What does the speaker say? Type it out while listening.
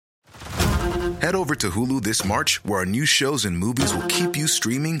Head over to Hulu this March, where our new shows and movies will keep you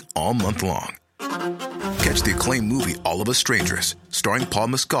streaming all month long. Catch the acclaimed movie All of Us Strangers, starring Paul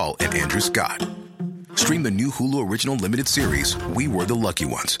Mescal and Andrew Scott. Stream the new Hulu original limited series We Were the Lucky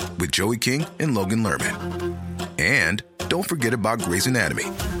Ones with Joey King and Logan Lerman. And don't forget about Grey's Anatomy.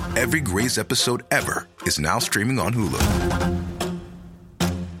 Every Grey's episode ever is now streaming on Hulu.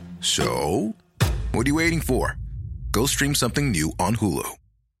 So, what are you waiting for? Go stream something new on Hulu.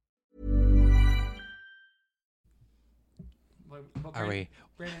 Are we?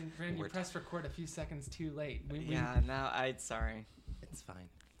 Brandon, you pressed record a few seconds too late. Sorry. It's fine.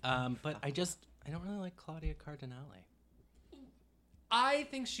 But I don't really like Claudia Cardinale. I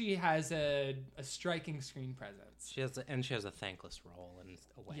think she has a striking screen presence. She has a thankless role in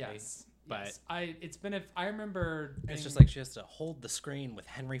a way. Yes, but yes. I remember. It's just like she has to hold the screen with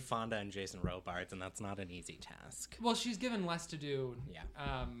Henry Fonda and Jason Robards, and that's not an easy task. Well, she's given less to do. Yeah.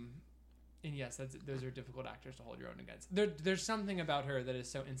 And yes, those are difficult actors to hold your own against. There's something about her that is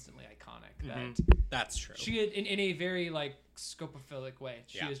so instantly iconic that that's true. She in a very like scopophilic way.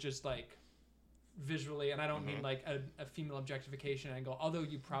 She Yeah. is just like visually, and I don't mean like a female objectification angle. Although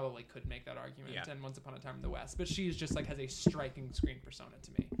you probably could make that argument. Yeah. And Once Upon a Time in the West, but she is just like has a striking screen persona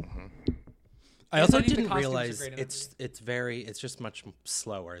to me. I also I think the didn't costumes are realize great in that it's just much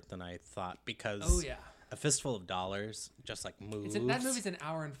slower than I thought because Oh yeah. A Fistful of Dollars just like moves. That movie's an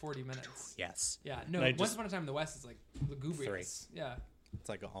hour and 40 minutes. Yes. Yeah. No. Once Upon a Time in the West is like lugubrious. 3. Yeah. It's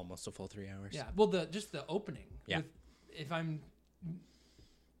like almost a full 3 hours. Yeah. Well, just the opening. Yeah. If I'm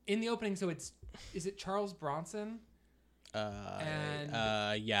in the opening, so is it Charles Bronson?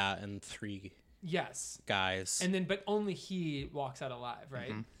 And 3 Yes. guys. And then, but only he walks out alive,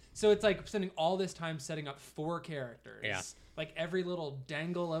 right? So it's like spending all this time setting up 4 characters. Yeah. Like every little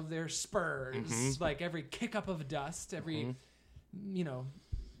dangle of their spurs, like every kick up of dust, every,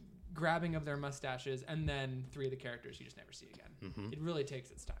 grabbing of their mustaches, and then 3 of the characters you just never see again. It really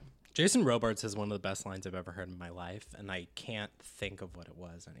takes its time. Jason Robards has one of the best lines I've ever heard in my life, and I can't think of what it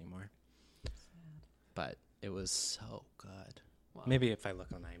was anymore. But it was so good. Wow. Maybe if I look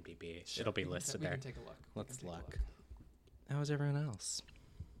on IMDb, it'll be listed We there. can take a look. Let's look. How was everyone else?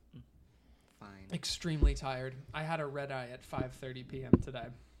 Fine. Extremely tired. I had a red eye at 5:30 p.m. today.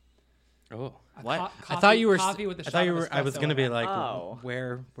 Oh, What? I thought you were. Coffee with a I shot thought you of were. I was espresso gonna in be it. like, Oh.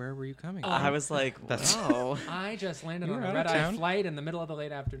 where were you coming? I was like, whoa. I just landed You on were a out of red eye town? flight in the middle of the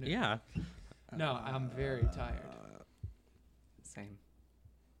late afternoon. Yeah. No, I'm very tired. Same.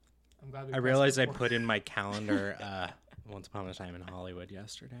 I'm glad we I pressed realized I record. put in my calendar Once Upon a Time in Hollywood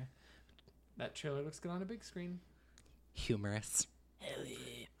yesterday. That trailer looks good on a big screen. Humorous.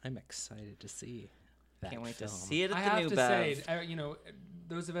 I'm excited to see that Can't wait film. to see it I at the have new to Bev. say,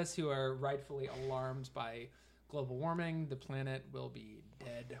 those of us who are rightfully alarmed by global warming, the planet will be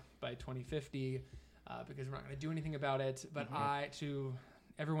dead by 2050 because we're not going to do anything about it. But to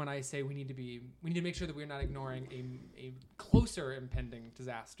everyone, I say we need to make sure that we're not ignoring a closer impending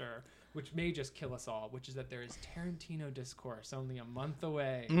disaster, which may just kill us all, which is that there is Tarantino discourse only a month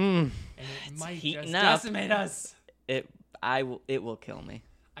away, and it might just heating up. decimate us. It will kill me.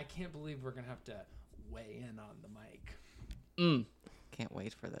 I can't believe we're going to have to weigh in on the mic. Can't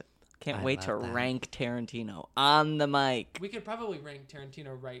wait for that. Can't I wait to love that. rank Tarantino on the mic. We could probably rank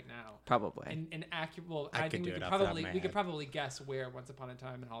Tarantino right now. Probably. And accurate. Well, I I could think do we it could off the top of probably my we could head. probably guess where Once Upon a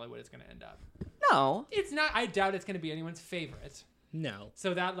Time in Hollywood is going to end up. No. It's not. I doubt it's going to be anyone's favorite. No.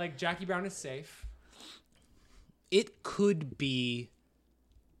 So that like Jackie Brown is safe. It could be.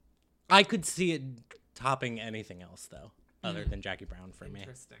 I could see it topping anything else, though, other than Jackie Brown for me.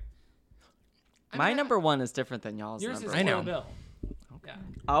 Interesting. My number 1 is different than y'all's Yours number is I know. Kill Bill. Yeah.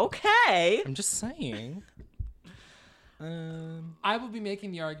 Okay. I'm just saying. I will be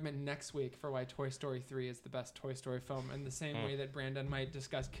making the argument next week for why Toy Story 3 is the best Toy Story film in the same way that Brandon might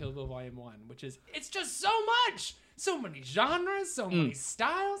discuss Kill Bill Volume 1, which is it's just so much. So many genres, so many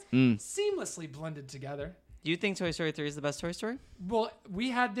styles, seamlessly blended together. Do you think Toy Story 3 is the best Toy Story? Well, we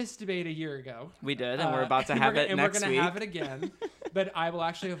had this debate a year ago. We did, and we're about to have it and next we're gonna week. have it again. But I will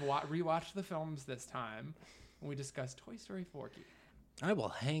actually have rewatched the films this time when we discuss Toy Story 4. I will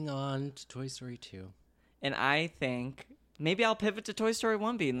hang on to Toy Story 2. And I think maybe I'll pivot to Toy Story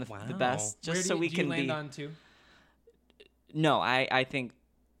 1 being the Wow. best, just Where so we do can you land be. on 2? No, I think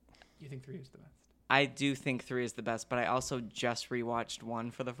You think 3 is the best? I do think 3 is the best, but I also just rewatched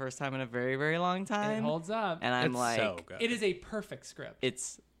 1 for the first time in a very, very long time. It holds up. And I'm It's like, so good. It is a perfect script.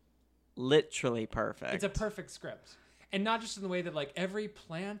 it's literally perfect. It's a perfect script. And not just in the way that like every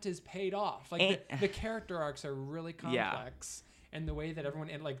plant is paid off. Like And- the character arcs are really complex. And the way that everyone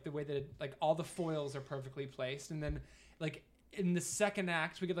and like the way that like all the foils are perfectly placed. And then like in the second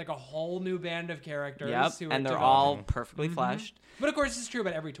act, we get like a whole new band of characters. Yep, who and are they're developing. all perfectly fleshed. But of course, this is true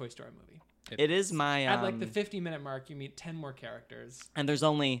about every Toy Story movie. It is my At like the 50-minute mark, you meet 10 more characters. and there's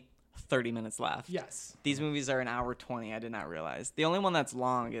only 30 minutes left. Yes. These movies are an hour 20. I did not realize. The only one that's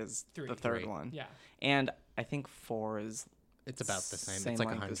long is Three. the third Three. one. Yeah. And I think 4 is It's about the same. Same It's like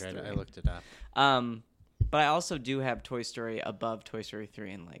length as 100. I 3. looked it up. But I also do have Toy Story above Toy Story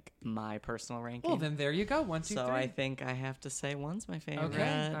 3 in like my personal ranking. Well, then there you go. 1, 2, 3. so I think I have to say 1's my favorite.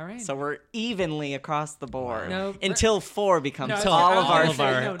 Okay, all right. So we're evenly across the board No, until 4 becomes No, all I of was our gonna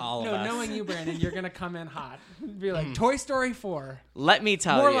say, favorite. all of no, us. knowing you, Brandon, you're gonna come in hot. Be like Toy Story 4. Let me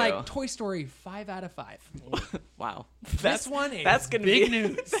tell More you. like Toy Story 5 out of 5. Wow. This one is that's gonna big be,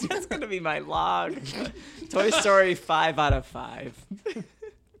 news. That's going to be my log. Toy Story 5 out of 5.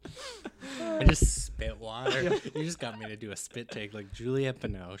 I just spit water. You just got me to do a spit take like Juliette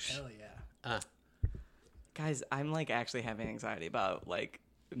Binoche. Hell yeah. Guys, I'm like actually having anxiety about like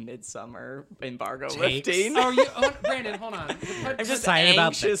midsummer embargo Takes? lifting. Brandon, hold on. I'm just excited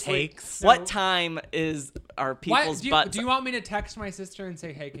about the anxiously- takes. What time are Why, people's do butts? you want me to text my sister and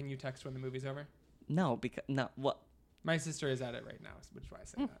say, hey, can you text when the movie's over? No, because no. What? My sister is at it right now, which is why I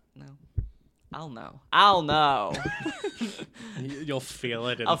say that. No. I'll know. You'll feel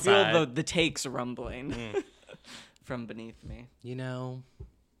it inside. I'll feel the takes rumbling from beneath me. You know,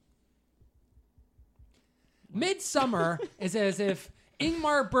 Midsummer is as if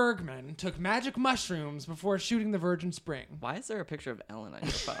Ingmar Bergman took magic mushrooms before shooting the Virgin Spring. Why is there a picture of Ellen on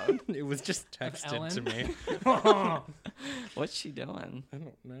your phone? it was just texted Ellen? to me. What's she doing? I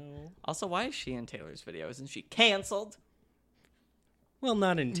don't know. Also, why is she in Taylor's video? Isn't she canceled? Well,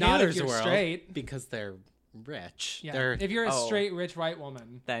 not in Not if Taylor's you're world straight. because they're rich. Yeah. They're If you're a Oh. straight rich white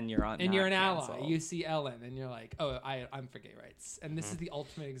woman Then you're on. and you're an not ally, canceled. you see Ellen and you're like, oh, I'm for gay rights. And this is the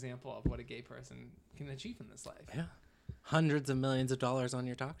ultimate example of what a gay person can achieve in this life. yeah, hundreds of millions of dollars on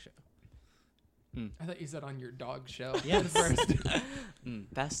your talk show. I thought you said on your dog show. Yes. First.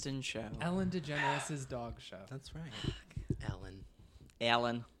 Best in show. Ellen DeGeneres' dog show. That's right, Ellen.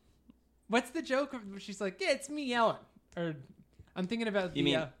 Ellen. What's the joke? She's like, yeah, it's me, Ellen. Or I'm thinking about You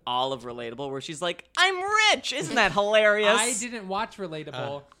the. mean all of Relatable, where she's like, "I'm rich." Isn't that hilarious? I didn't watch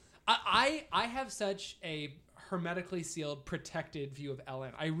Relatable. I have such a hermetically sealed, protected view of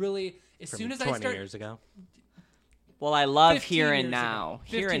Ellen. I really, as From soon as 20 I start, yeit's ago. Well, I love 15 Here and years Now. ago.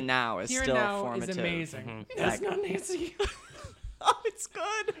 Here 15 and Now is Here still and Now formative. is amazing. That's That's not Nancy. Oh, it's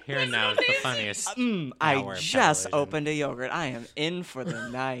good. Here and now is the funniest. I hour of just television. opened a yogurt. I am in for the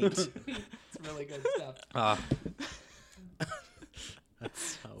night. It's really good stuff.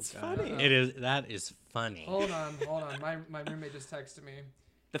 That's so good. funny. It is. That is funny. Hold on. My roommate just texted me.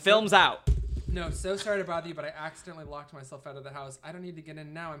 The film's out. No, so sorry to bother you, but I accidentally locked myself out of the house. I don't need to get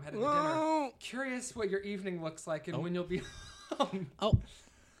in now. I'm headed to dinner. Curious what your evening looks like and when you'll be home. Oh,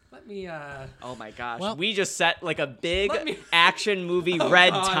 Let me, Oh my gosh. Well- we just set like a big Let me- action movie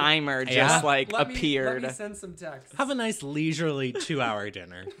red God. timer Yeah. just like let appeared. Me send some texts. have a nice leisurely 2-hour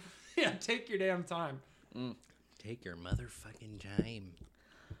dinner. Yeah, take your damn time. Take your motherfucking time.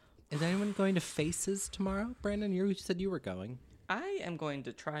 Is anyone going to Faces tomorrow, Brandon? You said you were going. I am going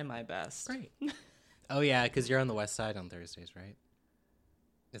to try my best. Great. Oh yeah, because you're on the West Side on Thursdays, right?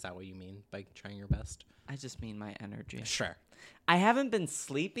 Is that what you mean by trying your best? I just mean my energy. Sure. I haven't been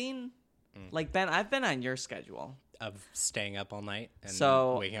sleeping. Like Ben, I've been on your schedule. Of staying up all night and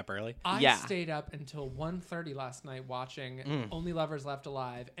So- waking up early. I Yeah. stayed up until 1:30 last night watching Only Lovers Left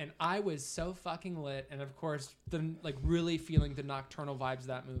Alive, and I was so fucking lit, and of course, really feeling the nocturnal vibes of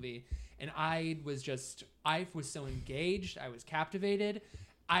that movie. And I was so engaged. I was captivated.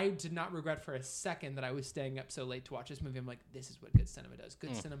 I did not regret for a second that I was staying up so late to watch this movie. I'm like, this is what good cinema does.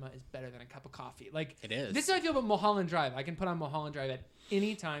 Good cinema is better than a cup of coffee. Like, It is. This is how I feel about Mulholland Drive. I can put on Mulholland Drive at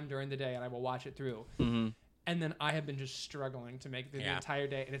any time during the day, and I will watch it through. And then I have been just struggling to make it through the Yeah. entire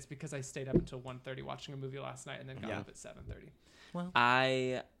day, and it's because I stayed up until 1:30 watching a movie last night, and then got Yeah. up at 7:30.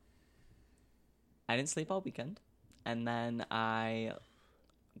 I didn't sleep all weekend, and then I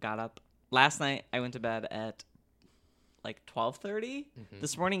got up last night. I went to bed at like 12:30.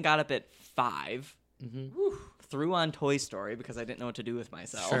 This morning, got up at 5. Threw on Toy Story because I didn't know what to do with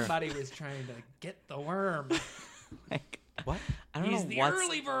myself. Sure. Somebody was trying to get the worm. Like, What? I don't He's know the what's.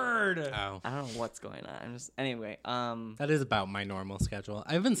 early bird. Oh. I don't know what's going on. I'm just anyway. That is about my normal schedule.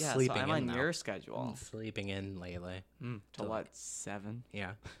 I've been Yeah, sleeping so I'm in on now. your schedule. I'm sleeping in lately. To what, 7?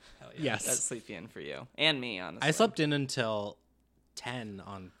 Yeah. Hell yeah. Yes. That's sleepy in for you and me, honestly. I slept in until 10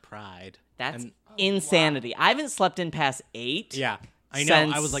 on Pride. That's And- insanity. I haven't slept in past 8. yeah. I know. I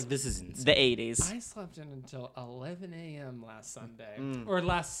since was like, this is insane. the 80s. I slept in until 11 a.m. last Sunday Mm. or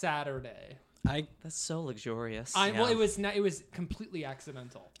last Saturday. That's so luxurious. Well, it was not, it was completely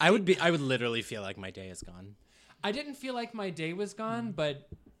accidental. I would literally feel like my day is gone. I didn't feel like my day was gone, but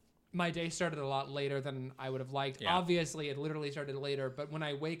my day started a lot later than I would have liked. Yeah. Obviously, it literally started later, but when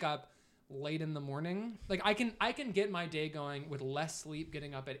I wake up late in the morning, like I can get my day going with less sleep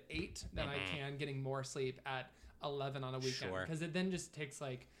getting up at 8 than I can getting more sleep at 11 on a weekend. Sure. Because it then just takes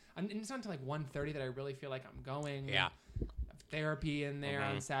like, and it's not until like 1:30 that I really feel like I'm going. Yeah. I have therapy in there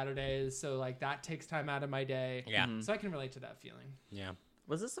on Saturdays, so like that takes time out of my day. Yeah. So I can relate to that feeling. Yeah.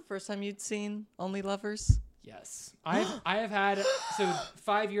 Was this the first time you'd seen Only Lovers? Yes, I have had. So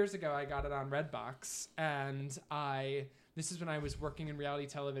 5 years ago, I got it on Redbox, and this is when I was working in reality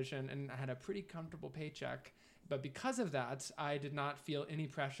television, and I had a pretty comfortable paycheck. But because of that, I did not feel any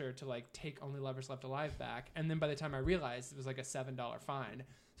pressure to like take Only Lovers Left Alive back. And then by the time I realized it was like a $7 fine,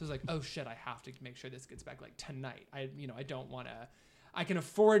 so I was like, oh shit, I have to make sure this gets back like tonight. I don't want to. I can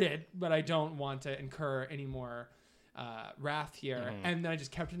afford it, but I don't want to incur any more wrath here. And then I just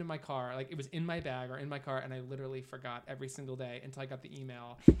kept it in my car, like it was in my bag or in my car, and I literally forgot every single day until I got the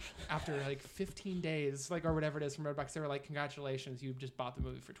email after like 15 days, like or whatever it is from Redbox. They were like, congratulations, you just bought the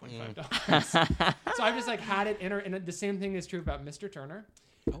movie for $25. So I just like had it in her, and the same thing is true about Mr. Turner.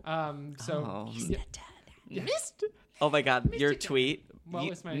 Oh my God, your Mr. tweet, What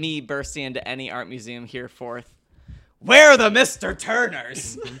was my- me bursting into any art museum hereforth. Where are the Mr.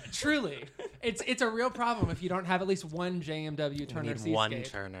 Turners? Truly, it's a real problem if you don't have at least one JMW Turner Need seascape. one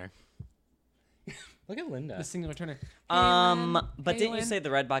Turner. Look at Linda. The singular Turner. But didn't you Kaylin, say the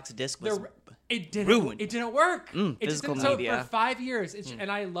Redbox disc was it didn't ruined? It didn't work. It just physical didn't. So media. for 5 years,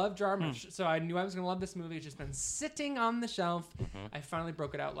 and I love Jarmusch, so I knew I was gonna love this movie. It's just been sitting on the shelf. I finally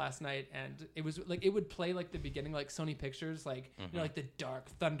broke it out last night, and it was like it would play like the beginning, like Sony Pictures, like you know, like the dark,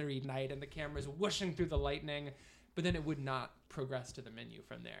 thundery night, and the camera's whooshing through the lightning. But then it would not progress to the menu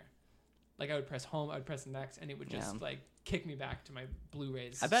from there. Like I would press home, I would press next, and it would just like kick me back to my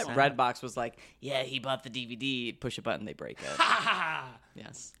Blu-rays. I bet Redbox was like, yeah, he bought the DVD. Push a button, they break it.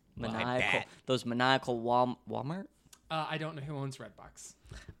 Yes. Maniacal. bet. Those maniacal Walmart? I don't know who owns Redbox.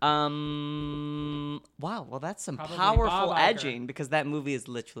 Wow. Well, that's some Probably powerful Bob Iger. edging because that movie is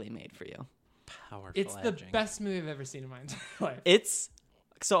literally made for you. Powerful It's the edging. best movie I've ever seen in my entire life. It's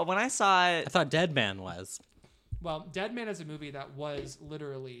so when I saw it, I thought Dead Man was. Well, Dead Man is a movie that was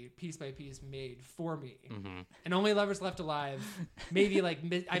literally piece by piece made for me, and Only Lovers Left Alive, maybe like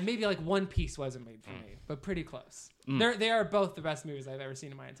one piece wasn't made for me, but pretty close. They are both the best movies I've ever seen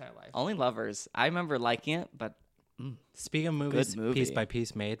in my entire life. Only Lovers. I remember liking it, but Speaking of movies, movie. piece by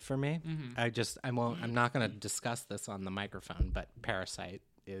piece made for me, I'm not going to discuss this on the microphone, but Parasite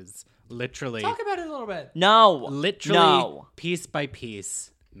is literally, Talk about it a little bit. no. piece by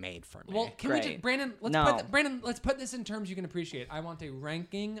piece made for me. Well, can we Great. just Brandon? Let's put this in terms you can appreciate. I want a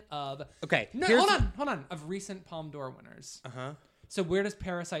ranking of Okay, No, here's- hold on. Of recent Palme d'Or winners. So where does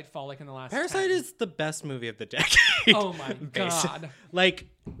Parasite fall like in the last? Parasite 10? is the best movie of the decade. Oh my God. Like,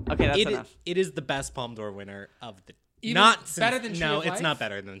 Okay, that's enough. It is the best Palme d'Or winner of the. Even not better since, than Tree no, of it's Life? not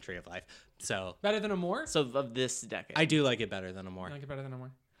better than Tree of Life. So Better than Amour? So of this decade. I do like it better than Amour. I like it better than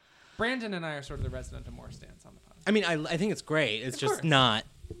Amour. Brandon and I are sort of the resident Amour stance on the pod. I mean, I think it's great. It's just course. not.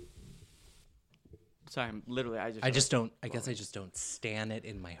 Sorry, I'm literally I I guess I just don't stand it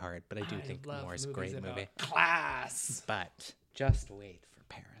in my heart. But I do think love Amour is a movies great about movie. Class. But just wait for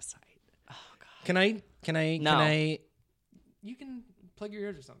Parasite. Oh God. Can I? No. Can I? You can plug your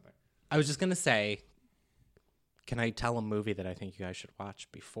ears or something. I was just gonna say. Can I tell a movie that I think you guys should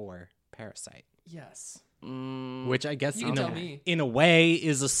watch before Parasite? Yes. Which I guess You can tell me. in a way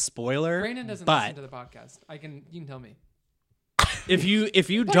is a spoiler. Brandon doesn't but listen to the podcast. You can tell me. if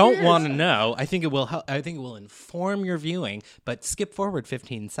you don't want to know, I think it will help. I think it will inform your viewing. But skip forward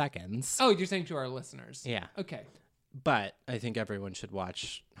 15 seconds. Oh, you're saying to our listeners. Yeah. Okay. But I think everyone should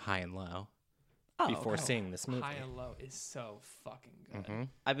watch High and Low before seeing this movie. High and Low is so fucking good.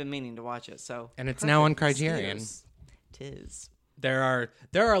 I've been meaning to watch it, so And it's now on Criterion. Tis. There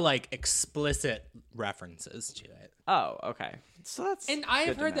are like explicit references to it. Oh, okay. So that's And I have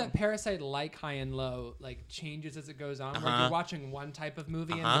good to heard know. that Parasite, like High and Low, like changes as it goes on. Where you're watching one type of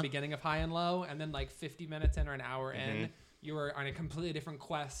movie in the beginning of High and Low, and then like 50 minutes in or an hour in, you are on a completely different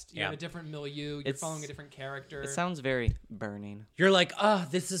quest. You have a different milieu. You're following a different character. It sounds very burning. You're like, oh,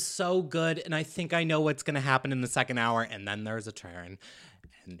 this is so good, and I think I know what's gonna happen in the second hour, and then there's a turn,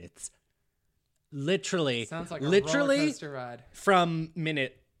 and it's literally Sounds like a roller coaster ride. from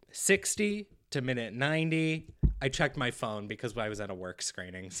minute 60 to minute 90 I checked my phone because I was at a work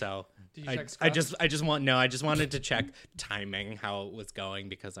screening. So Did you check I Scruff? just wanted to check timing, how it was going,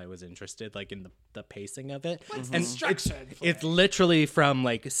 because I was interested like in the pacing of it. And it's literally from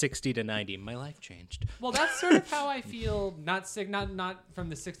like 60 to 90. My life changed. Well, that's sort of how I feel. Not from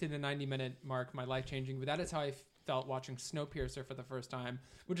the 60 to 90 minute mark, my life changing, but that is how I felt watching Snowpiercer for the first time,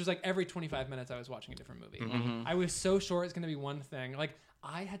 which was like every 25 minutes I was watching a different movie. I was so sure it's going to be one thing. Like,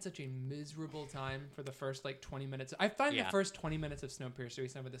 I had such a miserable time for the first like 20 minutes. I find the first 20 minutes of Snowpiercer to be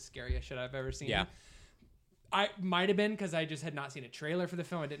some of the scariest shit I've ever seen. Yeah. I might have been because I just had not seen a trailer for the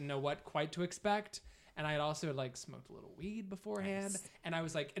film. I didn't know what quite to expect. And I had also like smoked a little weed beforehand. Nice. And I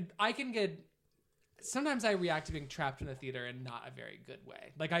was like, sometimes I react to being trapped in the theater in not a very good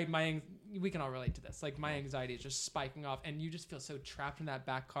way. Like we can all relate to this. Like my anxiety is just spiking off, and you just feel so trapped in that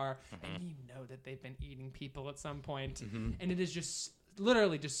back car, and you know that they've been eating people at some point, and it is just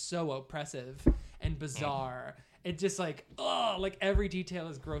literally just so oppressive and bizarre. It's just like, like every detail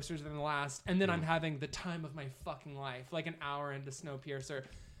is grosser than the last, and then I'm having the time of my fucking life, like an hour into Snowpiercer.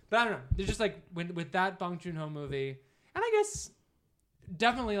 But I don't know. There's just like with that Bong Joon-ho movie, and I guess.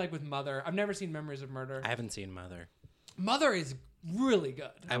 Definitely like with Mother. I've never seen Memories of Murder. I haven't seen Mother. Mother is really good.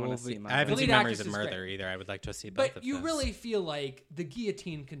 I haven't The seen lead Memories actress of is Murder great. either. I would like to see both But of you those. really feel like the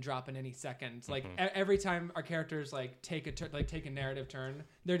guillotine can drop in any second. Like every time our characters like take a narrative turn,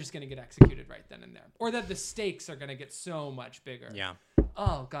 they're just going to get executed right then and there. Or that the stakes are going to get so much bigger. Yeah.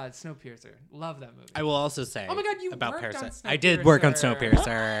 Oh God, Snowpiercer. Love that movie. I will also say Oh my God, you about worked on Parasite. I did work on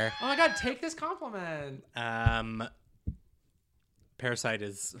Snowpiercer. Oh my God, take this compliment. Parasite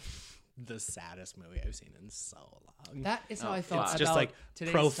is the saddest movie I've seen in so long. That is how I felt It's about just like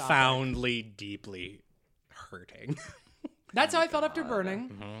today's profoundly, deeply hurting. That's how I felt after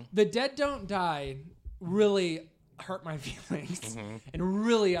Burning. The Dead Don't Die really hurt my feelings and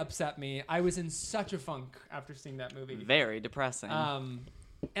really upset me. I was in such a funk after seeing that movie. Very depressing. And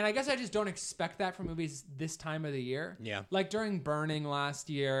I guess I just don't expect that from movies this time of the year. Yeah. Like during Burning last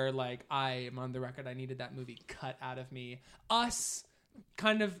year, like I am on the record, I needed that movie cut out of me. Us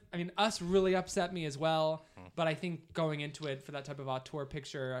really upset me as well. But I think going into it for that type of auteur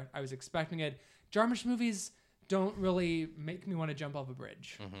picture, I was expecting it. Jarmusch movies don't really make me want to jump off a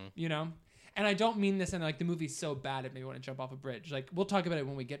bridge, you know? And I don't mean this in like the movie's so bad it made me want to jump off a bridge. Like we'll talk about it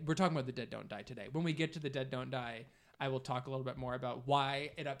we're talking about The Dead Don't Die today. When we get to The Dead Don't Die, I will talk a little bit more about why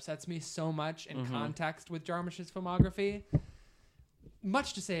it upsets me so much in context with Jarmusch's filmography.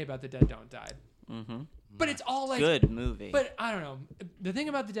 Much to say about The Dead Don't Die. But it's all like... Good movie. But I don't know. The thing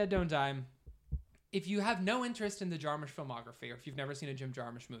about The Dead Don't Die, if you have no interest in the Jarmusch filmography, or if you've never seen a Jim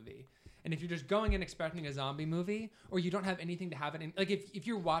Jarmusch movie, and if you're just going in expecting a zombie movie, or you don't have anything to have it in... Like if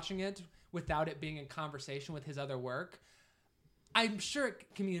you're watching it without it being in conversation with his other work, I'm sure it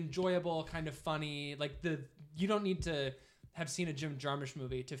can be enjoyable, kind of funny. Like you don't need to have seen a Jim Jarmusch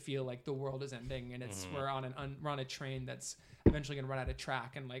movie to feel like the world is ending and we're on a train that's eventually going to run out of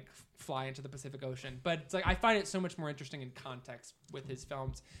track and like fly into the Pacific Ocean. But it's like I find it so much more interesting in context with his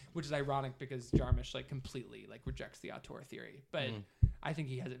films, which is ironic because Jarmusch like completely like rejects the auteur theory. But I think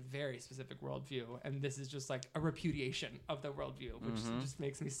he has a very specific worldview, and this is just like a repudiation of the worldview, which just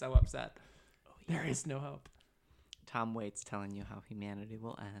makes me so upset. There is no hope. Tom Waits telling you how humanity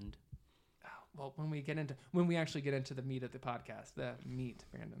will end. Well, when we actually get into the meat of the podcast, the meat,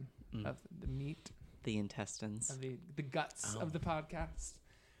 Brandon, of the meat, the intestines, of the guts of the podcast.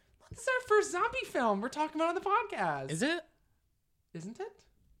 This is our first zombie film we're talking about on the podcast. Is it? Isn't it?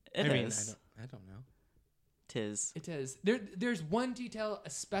 It is. I don't know. Tis. It is. There's one detail,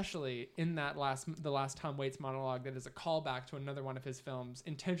 especially in the last Tom Waits monologue, that is a callback to another one of his films,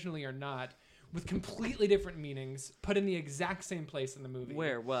 intentionally or not, with completely different meanings, put in the exact same place in the movie.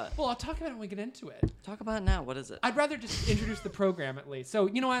 Where? What? Well, I'll talk about it when we get into it. Talk about it now. What is it? I'd rather just introduce the program at least. So,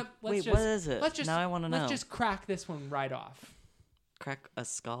 you know what? What is it? Now I want to know. Let's just crack this one right off. Crack a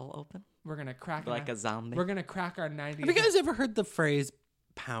skull open? We're going to crack like a zombie? We're going to crack our 90s. Have you guys ever heard the phrase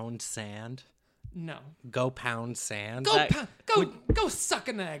pound sand? No. Go pound sand? Go suck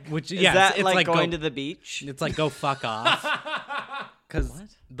an egg. Which, is yeah, that it's like going to the beach? It's like go fuck off.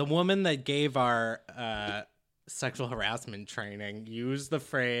 Because the woman that gave our sexual harassment training used the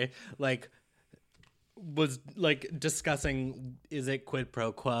phrase, like, was like discussing, is it quid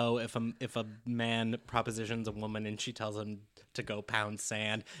pro quo if a man propositions a woman and she tells him to go pound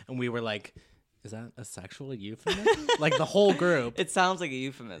sand, and we were like, is that a sexual euphemism? Like the whole group. It sounds like a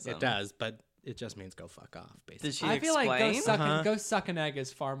euphemism. It does, but it just means go fuck off, basically. Did she I feel explain? like go suck an egg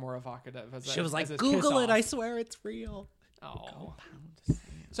is far more evocative. She was like, as a Google kiss it, off. I swear it's real. Oh.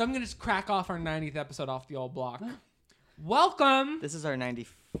 So I'm going to just crack off our 90th episode off the old block. Welcome. This is our 90.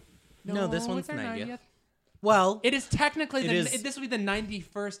 No, this one's it's our 90th. Well, It is technically is- this will be the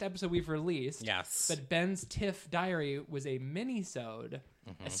 91st episode we've released. yes. But Ben's Tiff Diary was a mini-sode,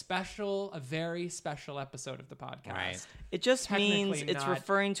 a very special episode of the podcast. Right. It just Technically means it's not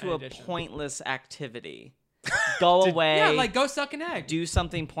referring to an a addition. pointless activity. Go away. Yeah, like go suck an egg. do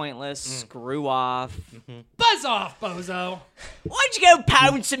something pointless. Screw off. Buzz off, bozo. Why don't you go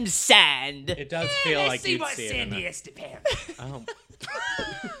pound some sand? It does feel like you'd see it in the... has to pound. Oh.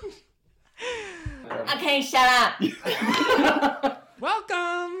 Okay, shut up.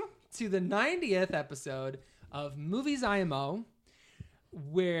 Welcome to the 90th episode of Movies IMO,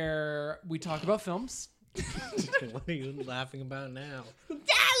 where we talk about films. What are you laughing about now?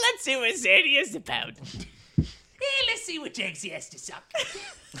 Let's see what Sandy is about. Let's see what Jagsy has to suck.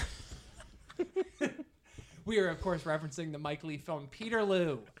 We are, of course, referencing the Mike Lee film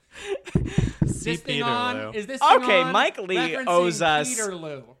Peterloo. Is this thing on? Peterloo. Is this thing Okay, on? Mike Lee Referencing owes us-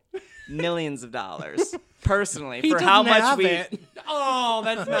 Peterloo. Millions of dollars. Personally. He for how doesn't much have we... it. Oh,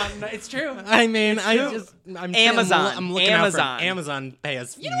 that's not. It's true. I mean, true. I'm Amazon. I'm looking Amazon. out for Amazon pay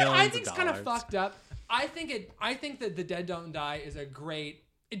us You know what I millions think's of kind dollars. of fucked up? I think that The Dead Don't Die is a great.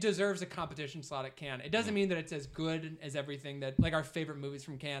 It deserves a competition slot at Cannes. It doesn't mean that it's as good as everything that, like, our favorite movies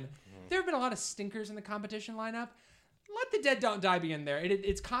from Cannes. There have been a lot of stinkers in the competition lineup. Let The Dead Don't Die be in there.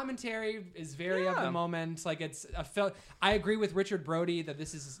 Its commentary is very of the moment. Like, it's a film. I agree with Richard Brody that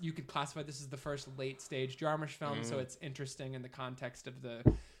this is, you could classify this as the first late stage Jarmusch film, so it's interesting in the context of the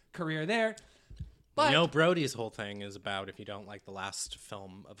career there. But You know, Brody's whole thing is about if you don't like the last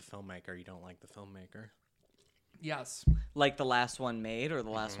film of a filmmaker, you don't like the filmmaker. yes, Like the last one made or the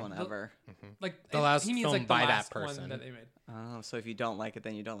last one ever? like The last he means film like the by that last person. one that they made. Oh, so if you don't like it,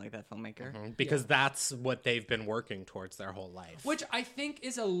 then you don't like that filmmaker? Because that's what they've been working towards their whole life. Which I think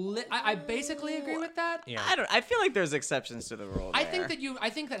is I basically agree with that. Yeah. I feel like there's exceptions to the rule I there.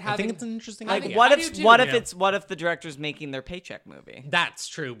 think that I having think it's an interesting I Like, idea. what I do if too. what if Yeah. it's what if the director's making their paycheck movie? That's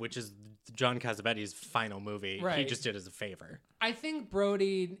true, which is John Cassavetes' final movie. He Right. just did as a favor. I think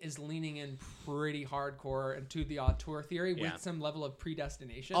Brody is leaning in pretty hardcore into the auteur theory Yeah. with some level of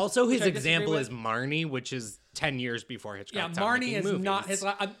predestination. Also, which his I disagree example with. is Marnie, which is 10 years before Hitchcock. Yeah, stopped Marnie making is movies. not his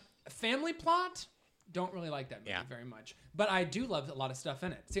family plot. Don't really like that movie Yeah. very much, but I do love a lot of stuff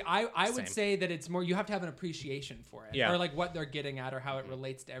in it. See, I would Same. say that it's more you have to have an appreciation for it, Yeah. or like what they're getting at, or how it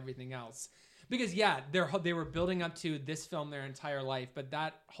relates to everything else. Because they were building up to this film their entire life, but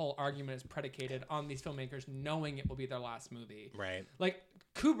that whole argument is predicated on these filmmakers knowing it will be their last movie. Right. Like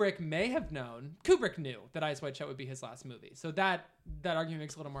Kubrick knew that Eyes Wide Shut would be his last movie, so that argument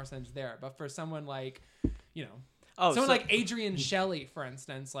makes a little more sense there. But for someone like, someone like Adrian Shelley, for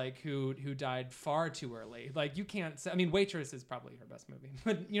instance, like who died far too early, like you can't say. I mean, Waitress is probably her best movie,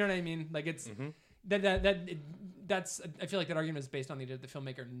 but you know what I mean? Like it's that's I feel like that argument is based on the idea that the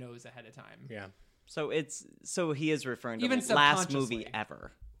filmmaker knows ahead of time. Yeah. So he is referring to Even the last subconsciously. movie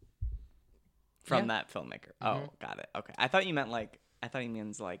ever from Yeah. that filmmaker. Oh, got it. Okay. I thought he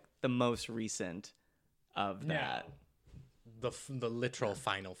means like the most recent of that. The literal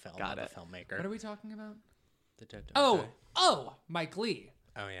final film Got of it. the filmmaker. What are we talking about? The Dead Don't Die. Mike Lee.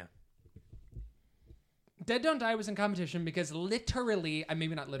 Oh, yeah. Dead Don't Die was in competition because literally,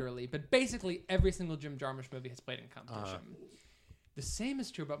 maybe not literally, but basically every single Jim Jarmusch movie has played in competition. The same is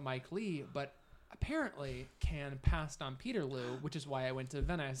true about Mike Lee, but apparently Cannes passed on Peterloo, which is why I went to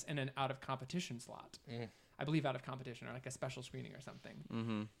Venice in an out of competition slot. I believe out of competition or like a special screening or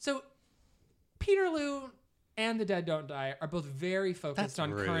something. So Peterloo and The Dead Don't Die are both very focused That's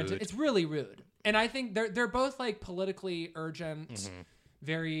on current. rude. It's really rude, and I think they're both like politically urgent,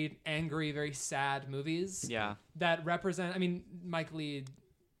 very angry, very sad movies. Yeah. That represent. I mean, Mike Lee's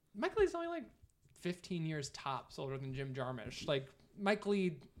only like 15 years tops older than Jim Jarmusch. Like Mike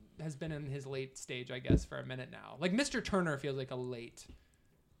Lee has been in his late stage, I guess, for a minute now. Like Mr. Turner feels like a late.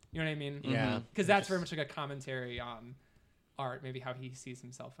 You know what I mean? Yeah. Because that's very much like a commentary on art, maybe how he sees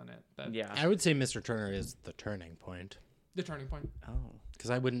himself in it. But Yeah. I would say Mr. Turner is the turning point. the turning point. Oh. Because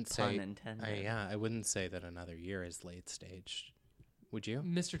I wouldn't say... Pun intended. I wouldn't say that Another Year is late stage. Would you?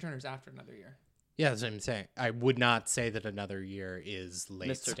 Mr. Turner's after Another Year. Yeah, that's what I'm saying. I would not say that Another Year is late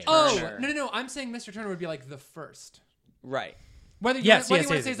Mr. stage. Oh Turner. no! I'm saying Mr. Turner would be like the first. Right. Whether you Yes, want yes,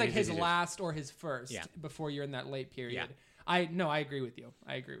 to yes, say it's like yes, his yes. last or his first Yeah. before you're in that late period. Yeah. I agree with you.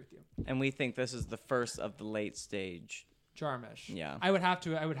 And we think this is the first of the late stage. Jarmusch. Yeah. I would have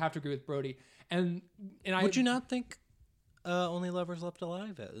to agree with Brody. And Would you not think Only Lovers Left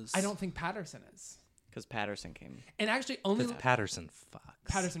Alive is? I don't think Patterson is. Because Patterson came. And actually only Patterson fucks.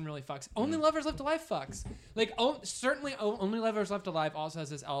 Patterson really fucks. Only Lovers Left Alive fucks. Like, certainly Only Lovers Left Alive also has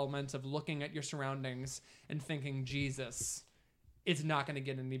this element of looking at your surroundings and thinking, Jesus, it's not going to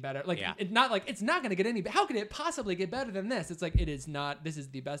get any better. Like, Yeah. it's not going to get any. How could it possibly get better than this? It's like it is not. This is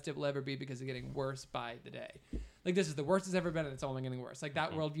the best it will ever be because it's getting worse by the day. Like this is the worst it's ever been, and it's only getting worse. Like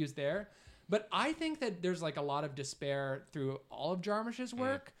that worldview's there. But I think that there's like a lot of despair through all of Jarmusch's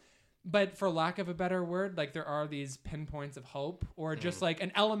work. But for lack of a better word, like there are these pinpoints of hope, or just like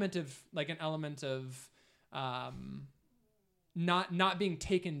an element of not being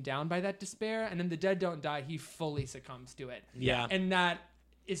taken down by that despair. And in The Dead Don't Die, he fully succumbs to it. Yeah. And that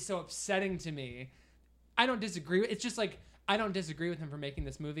is so upsetting to me. I don't disagree. It's just like, I don't disagree with him for making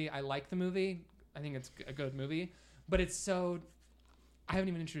this movie. I like the movie. I think it's a good movie. But it's so... I haven't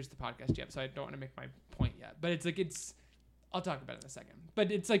even introduced the podcast yet, so I don't want to make my point yet. But it's like, I'll talk about it in a second.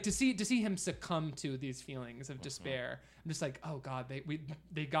 But it's like to see him succumb to these feelings of despair. I'm just like, oh God,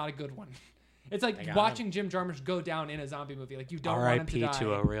 they got a good one. It's like watching Jim Jarmusch go down in a zombie movie. Like you don't want him to die. R.I.P.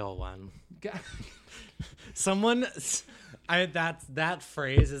 to a real one. Someone, that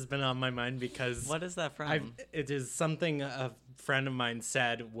phrase has been on my mind because What is that from? it is something a friend of mine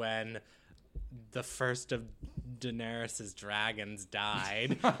said when the first of Daenerys' dragons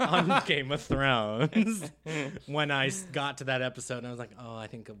died on Game of Thrones. When I got to that episode, I was like, oh, I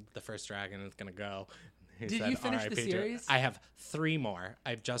think the first dragon is going to go. He Did said, you finish the "R.I.P. to-" series? I have 3 more.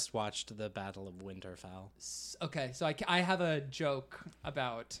 I've just watched the Battle of Winterfell. Okay, so I have a joke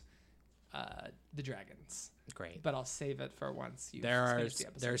about the dragons, Great. but I'll save it for once you There's finish the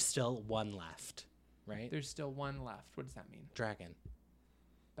episode. still one left, right? There's still one left. What does that mean? Dragon.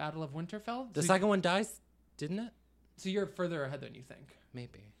 Battle of Winterfell? The So- second one dies, didn't it? So you're further ahead than you think.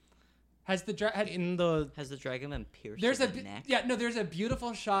 Maybe. Has the In the Has the dragon been pierced there's a in the neck? there's a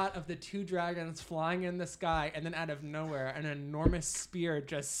beautiful shot of the 2 dragons flying in the sky, and then out of nowhere, an enormous spear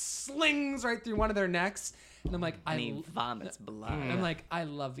just slings right through one of their necks, and I'm like, And he vomits blood. I'm like, I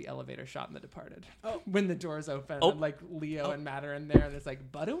love the elevator shot in The Departed. When the doors open, Oh. and like Leo and Matt are in there, and it's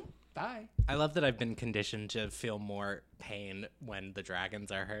like, Badum, bye. I love that I've been conditioned to feel more pain when the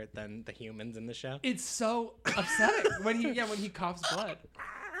dragons are hurt than the humans in the show. It's so upsetting when he coughs blood.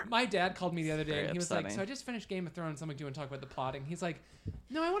 My dad called me the other day very and he was like, upsetting. so I just finished Game of Thrones. I'm like, do you want to talk about the plotting? He's like,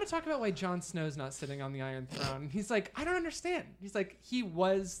 no, I want to talk about why Jon Snow's not sitting on the Iron Throne. He's like, I don't understand. He's like, he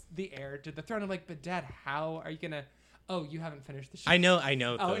was the heir to the throne. I'm like, but Dad, how are you going to... Oh, you haven't finished the show. I know.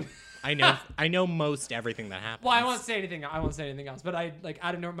 Oh. I know most everything that happens. Well, I won't say anything else. But I like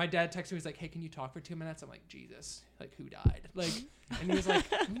out of nowhere, my dad texted me. He's like, "Hey, can you talk for 2 minutes?" I'm like, "Jesus, like who died?" Like, and he was like,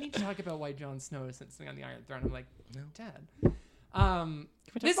 "We need to talk about why Jon Snow is sitting on the Iron Throne." I'm like, "No, Dad."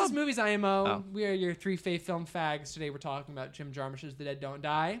 This is Movies IMO. Oh. We are your 3 Fae film fags. Today we're talking about Jim Jarmusch's The Dead Don't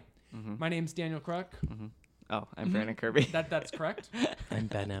Die. My name's Daniel Crook. Oh, I'm Brandon Kirby. That's correct. I'm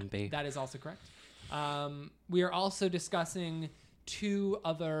Ben MB. That is also correct. We are also discussing 2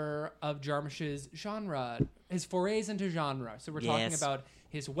 other of Jarmusch's genre, his forays into genre. So we're talking Yes. about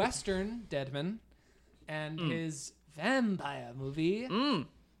his Western, Deadman, and his vampire movie,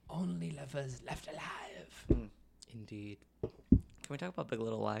 Only Lovers Left Alive. Indeed. Can we talk about Big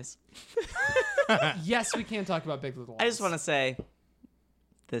Little Lies? Yes, we can talk about Big Little Lies. I just want to say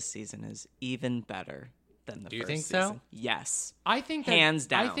this season is even better than the Do you first think so? season. Yes. I think that, Hands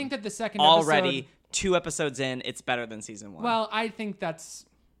down. I think that the second Already episode, 2 episodes in, it's better than season 1. well, I think that's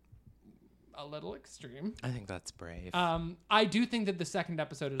a little extreme. I think that's brave. I do think that the second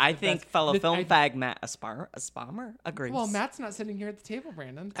episode is. I the think best. fellow The- film I- fag Matt Aspalmer agrees. Well, Matt's not sitting here at the table,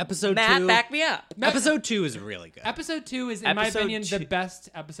 Brandon. episode Matt, 2. back me up. Episode 2 is really good. Episode 2 is, in my Episode opinion, the 2 best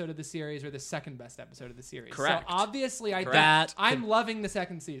episode of the series, or the second best episode of the series. Correct. So obviously, I Correct. think I'm loving the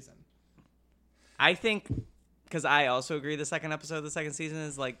second season. I think, because I also agree the second episode of the second season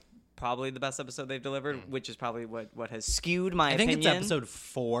is like probably the best episode they've delivered, which is probably what has skewed my I think opinion. it's episode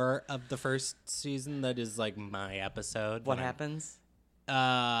 4 of the first season that is like my episode. What when happens?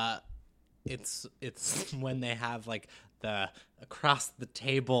 It's when they have like the across the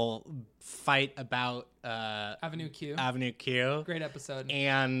table fight about Avenue Q. Avenue Q. Great episode.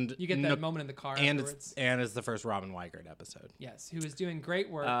 And You get that moment in the car and afterwards. it's the first Robin Weigert episode. Yes, who is doing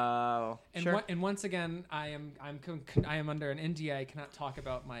great work. Oh, and sure. and once again, I am under an NDA. I cannot talk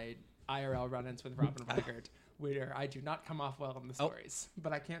about my IRL run-ins with Robin Weigert, where I do not come off well in the stories.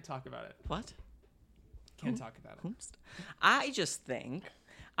 But I can't talk about it. What? Can't talk about it. I just think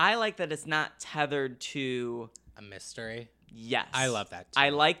I like that it's not tethered to. A mystery. Yes. I love that too. I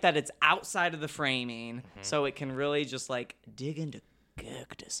like that it's outside of the framing, so it can really just like dig into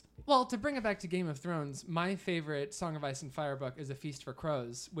characters. Well, to bring it back to Game of Thrones, my favorite Song of Ice and Fire book is A Feast for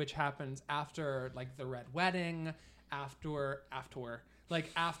Crows, which happens after like the Red Wedding, after like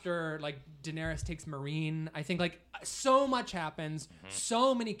after like Daenerys takes Meereen. I think like so much happens,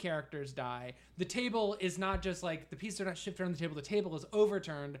 so many characters die. The table is not just like the pieces are not shifted on the table is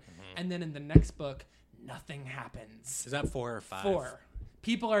overturned, and then in the next book, nothing happens. Is that 4 or 5? 4.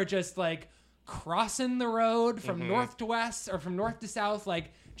 People are just like crossing the road from north to west or from north to south,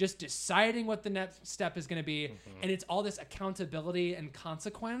 like just deciding what the next step is going to be. And it's all this accountability and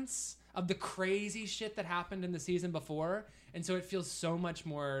consequence of the crazy shit that happened in the season before. And so it feels so much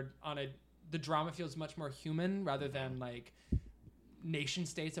more the drama feels much more human rather than like nation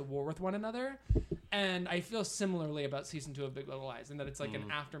states at war with one another. And I feel similarly about season 2 of Big Little Lies, in that it's like an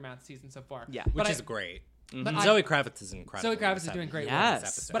aftermath season so far. Yeah. Which is great. But Zoe Kravitz is incredible. Zoe Kravitz is doing great work.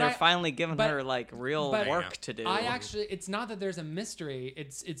 Yes, But they're finally giving but- her like real but- work to do. I actually, it's not that there's a mystery.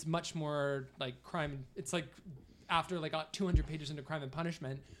 It's much more like crime. It's like after like 200 pages into Crime and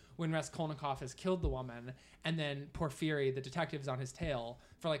Punishment, when Raskolnikov has killed the woman, and then Porphyry, the detective, is on his tail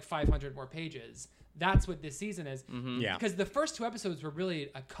for like 500 more pages. That's what this season is. Yeah. Because the first 2 episodes were really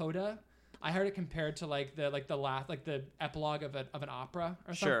a coda. I heard it compared to like the epilogue of an opera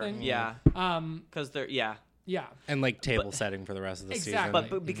or sure, something. yeah, because they're Yeah. And like table setting for the rest of the Exactly. season.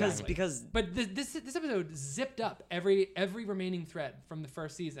 but because Exactly. because But this episode zipped up every remaining thread from the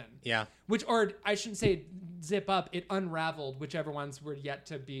first season. Yeah. Or I shouldn't say zip up. It unraveled whichever ones were yet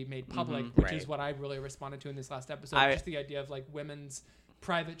to be made public, which is Right. what I really responded to in this last episode. Just the idea of like women's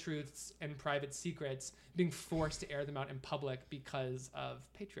private truths and private secrets being forced to air them out in public because of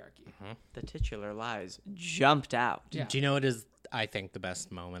patriarchy. the titular lies jumped out. Yeah. Do you know what is, I think, the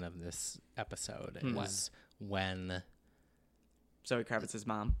best moment of this episode is when... Zoe Kravitz's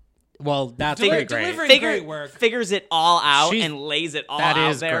mom Well, that's Deli- pretty great. delivering great work. figures it all out She's- and lays it all that out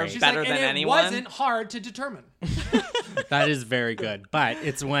is there great. She's better like, than and anyone. it wasn't hard to determine. That is very good. But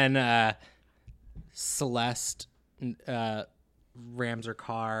it's when Celeste rams her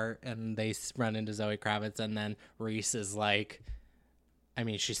car and they run into Zoe Kravitz, and then Reese is like, I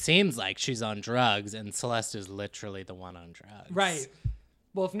mean, she seems like she's on drugs, and Celeste is literally the one on drugs. Right.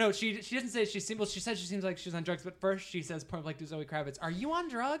 Well, if no, she doesn't say she seems. Well, she says she seems like she's on drugs, but first she says point blank to Zoe Kravitz, "Are you on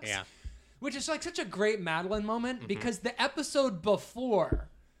drugs?" Yeah. Which is like such a great Madeline moment because the episode before,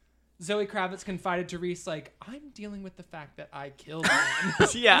 Zoe Kravitz confided to Reese like, "I'm dealing with the fact that I killed him."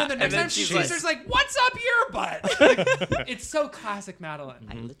 Yeah, And then the next and then time she's she's like, "What's up your butt?" Like, it's so classic Madeline.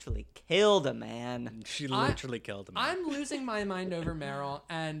 I literally killed a man. She literally killed him. I'm losing my mind over Meryl,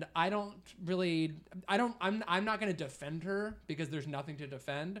 and I'm not going to defend her because there's nothing to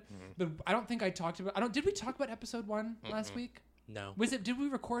defend. But I don't think I talked about. Did we talk about episode 1 last week? No. Did we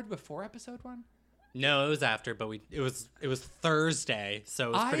record before episode 1? No, it was after, but it was Thursday, so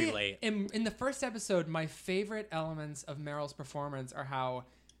it was pretty late. In the first episode, my favorite elements of Meryl's performance are how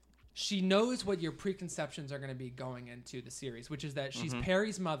she knows what your preconceptions are going to be going into the series, which is that she's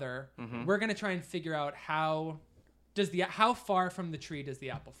Perry's mother. We're going to try and figure out how far from the tree does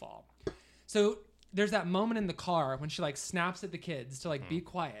the apple fall. So there's that moment in the car when she like snaps at the kids to like be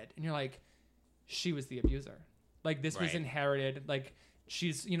quiet, and you're like, she was the abuser. Like this was Right. inherited. Like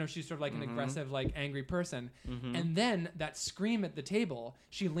she's sort of like an aggressive, like angry person. And then that scream at the table,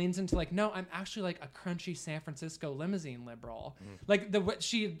 she leans into like, no, I'm actually like a crunchy San Francisco limousine liberal. Like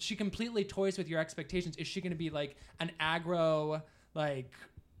she completely toys with your expectations. Is she going to be like an aggro, like,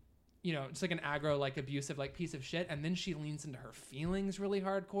 it's like an aggro, like abusive, like piece of shit. And then she leans into her feelings really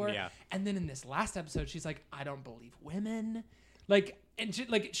hardcore. Yeah. And then in this last episode, she's like, I don't believe women. Like, and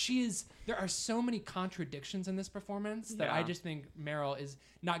there are so many contradictions in this performance that I Yeah. just think Meryl is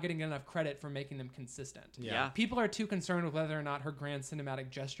not getting enough credit for making them consistent. Yeah. People are too concerned with whether or not her grand cinematic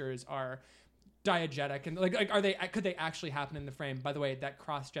gestures are diegetic and could they actually happen in the frame. By the way, that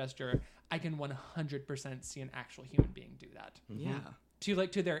cross gesture, I can 100% see an actual human being do that Yeah.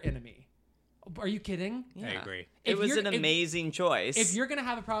 to their enemy. Are you kidding? I agree. It If was you're- an amazing choice. If you're going to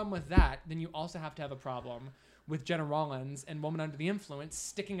have a problem with that, then you also have to have a problem with Jenna Rollins and Woman Under the Influence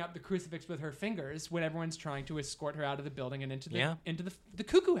sticking up the crucifix with her fingers when everyone's trying to escort her out of the building and into the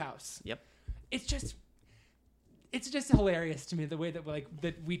cuckoo house. Yep. It's just hilarious to me the way that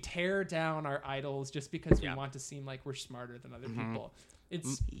that we tear down our idols just because we want to seem like we're smarter than other people.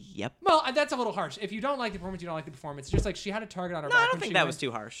 It's Yep. well, that's a little harsh. If you don't like the performance, you don't like the performance. Just like she had a target on her back. I don't when think she that went- was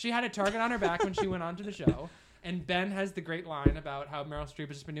too harsh. She had a target on her back when she went on to the show. And Ben has the great line about how Meryl Streep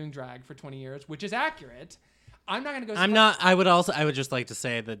has just been doing drag for 20 years, which is accurate. I'm not going to go. I would just like to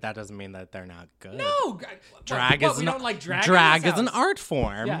say that doesn't mean that they're not good. No, Drag what, is we an don't like drag. drag in this is an house? art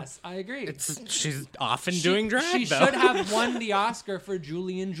form. Yes, I agree. She's often doing drag. She though. should have won the Oscar for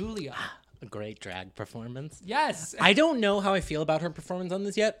Julie and Julia. a great drag performance. Yes. I don't know how I feel about her performance on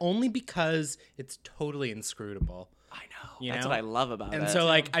this yet, only because it's totally inscrutable. I know. You That's know? what I love about And it. so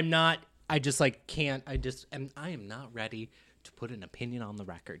like I am not ready to put an opinion on the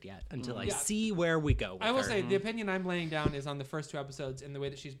record yet until I see where we go with I will her. say the opinion I'm laying down is on the first 2 episodes and the way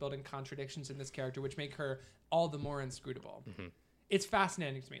that she's building contradictions in this character, which make her all the more inscrutable. It's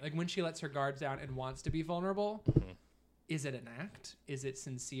fascinating to me. Like when she lets her guards down and wants to be vulnerable, is it an act? Is it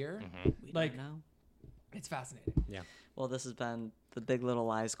sincere? we Like, don't know. it's fascinating. Yeah. Well, this has been the Big Little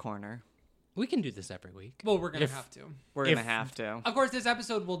Lies corner. We can do this every week. Well, we're gonna If- have to. We're If- gonna have to. Of course, this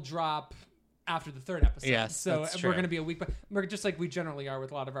episode will drop after the 3rd episode. Yes, so that's we're true. going to be a week. We're just like we generally are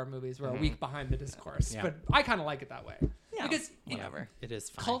with a lot of our movies. We're a week behind the discourse. Yeah. But I kind of like it that way. Yeah, Because you know, whatever. It is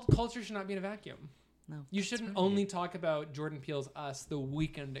fine. culture should not be in a vacuum. No, You shouldn't only talk about Jordan Peele's Us the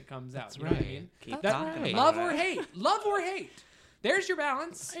weekend it comes out. You know what I right. mean? Keep That- talking right. about love or it. hate. Love or hate. There's your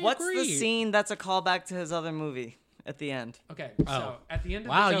balance. What's the agree. scene that's a callback to his other movie at the end? Okay. Oh. So at the end of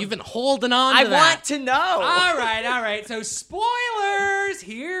Wow, the show, you've been holding on I to that. want to know. All right. So spoilers.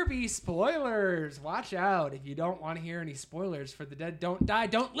 Here be spoilers. Watch out if you don't want to hear any spoilers for The Dead Don't Die.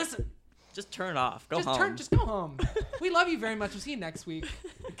 Don't listen. Just turn it off. Go Just home. Just go home. We love you very much. We'll see you next week.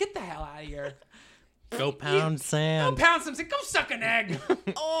 Get the hell out of here. Go pound Go sand. pound some. Go suck an egg.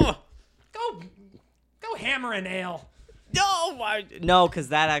 Oh Go hammer a nail. no! No, because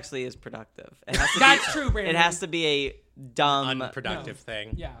that actually is productive. It has to That's true, Brandon. It has to be a dumb. Unproductive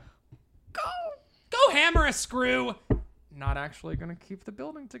thing. Yeah. Go hammer a screw. Not actually gonna keep the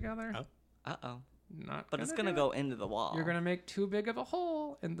building together. Oh. Uh-oh. Not. But it's do gonna it. go into the wall. You're gonna make too big of a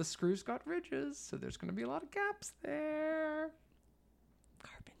hole, and the screws got ridges, so there's gonna be a lot of gaps there.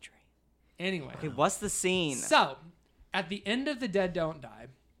 carpentry. Anyway, Okay, what's the scene? so at the end of The Dead Don't Die,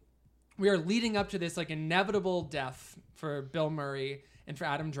 we are leading up to this like inevitable death for Bill Murray and for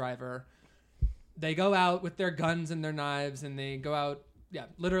Adam Driver. They go out with their guns and their knives, and they go out,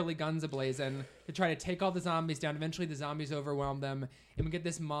 literally guns ablazing, to try to take all the zombies down. Eventually, the zombies overwhelm them, and we get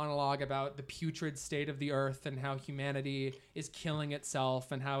this monologue about the putrid state of the earth and how humanity is killing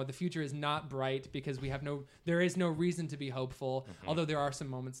itself, and how the future is not bright because there is no reason to be hopeful. Although there are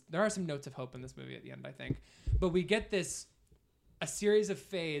some notes of hope in this movie at the end, I think. But we get a series of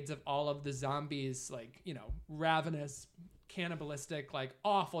fades of all of the zombies, like, you know, ravenous, cannibalistic, like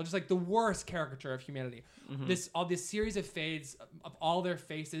awful, just like the worst caricature of humanity. This series of fades of all their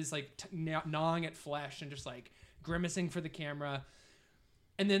faces, like gnawing at flesh and just like grimacing for the camera.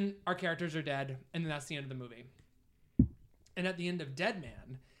 And then our characters are dead, and then that's the end of the movie. And at the end of Dead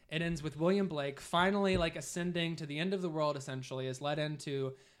Man, it ends with William Blake finally like ascending to the end of the world, essentially, is led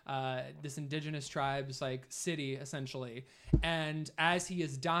into this indigenous tribe's like city, essentially. And as he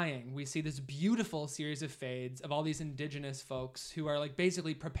is dying, we see this beautiful series of fades of all these indigenous folks who are like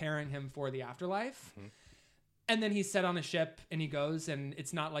basically preparing him for the afterlife. And then he's set on a ship and he goes, and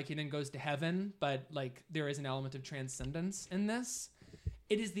it's not like he then goes to heaven, but like there is an element of transcendence in this.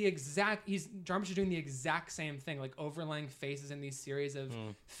 It is Jarmusch is doing the exact same thing, like overlaying faces in these series of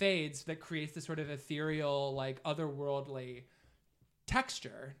fades that creates this sort of ethereal, like otherworldly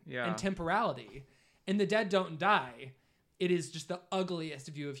texture and temporality. In The Dead Don't Die, it is just the ugliest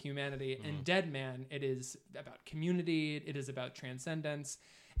view of humanity. In Dead Man, it is about community, it is about transcendence.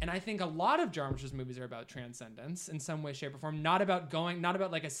 And I think a lot of Jarmusch's movies are about transcendence in some way, shape, or form. Not about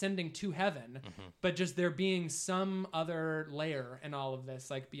like ascending to heaven, but just there being some other layer in all of this,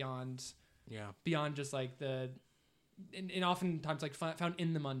 like beyond just like and oftentimes like found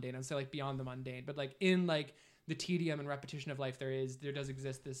in the mundane. I'd say like beyond the mundane, but like in like the tedium and repetition of life, there does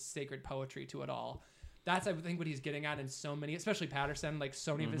exist this sacred poetry to it all. That's, I think, what he's getting at in so many, especially Patterson, like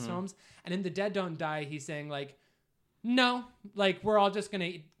so many of his films. And in The Dead Don't Die, he's saying like, no, like we're all just gonna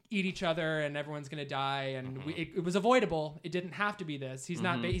eat each other and everyone's gonna die, and it was avoidable. It didn't have to be this. He's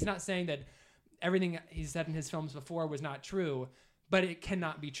not saying that everything he said in his films before was not true, but it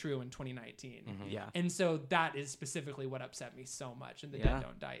cannot be true in 2019. Yeah. And so that is specifically what upset me so much in The Dead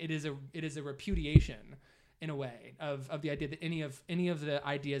Don't Die. It is a repudiation in a way of the idea that any of the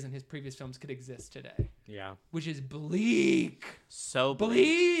ideas in his previous films could exist today. Yeah. Which is bleak. So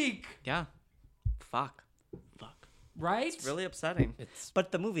Bleak. Yeah. Fuck. Right? It's really upsetting. It's.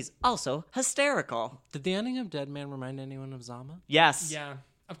 But the movie's also hysterical. Did the ending of Dead Man remind anyone of Zama? Yes. Yeah,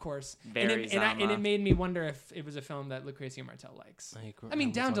 of course. Very and Zama. it made me wonder if it was a film that Lucrezia Martel likes. I mean,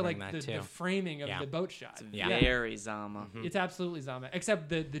 was down to like wondering that the too. framing of Yeah. the boat shot. Very Zama. It's absolutely Zama. Except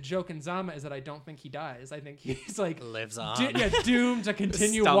the joke in Zama is that I don't think he dies. I think he's like Lives on. doomed to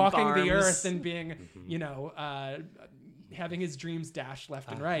continue Stump walking arms. the earth and being, having his dreams dashed left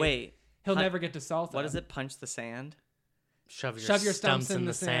and right. Wait. He'll never get to Salta. What is it? Punch the sand? Shove Your stumps in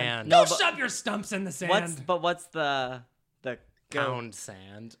the sand. No, Go but- shove your stumps in the sand. What's the go Pound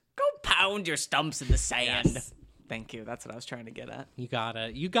sand. go pound your stumps in the sand? Yes. Thank you. That's what I was trying to get at. You got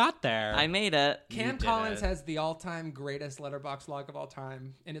it. You got there. I made it. Cam did Collins it. has the all-time greatest letterbox log of all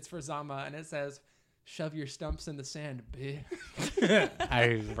time, and it's for Zama, and it says, "Shove your stumps in the sand, bitch."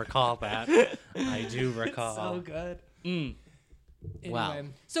 I recall that. I do recall. So good. Mm. Anyway, Wow.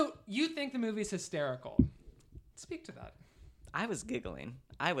 so you think the movie's hysterical? Speak to that. I was giggling.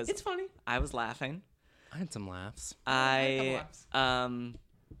 It's funny. I was laughing. I had some laughs. I I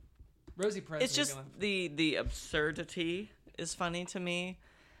Rosie Perez. it's just the absurdity is funny to me.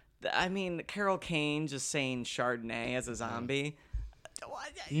 I mean, Carol Kane just saying Chardonnay as a zombie.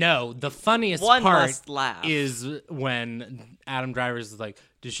 No, the funniest One part must laugh. is when Adam Driver's like,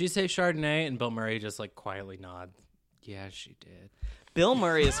 "Did she say Chardonnay?" And Bill Murray just like quietly nods. Yeah, she did. Bill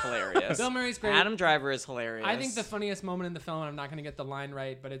Murray is hilarious. Bill Murray's great. Adam Driver is hilarious. I think the funniest moment in the film, and I'm not going to get the line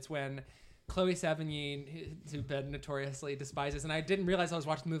right, but it's when Chloe Sevigny, who Ben notoriously despises, and I didn't realize I was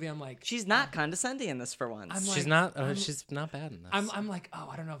watching the movie. I'm like, she's not condescending in this for once. I'm She's like- not. She's not bad in this. I'm like, oh,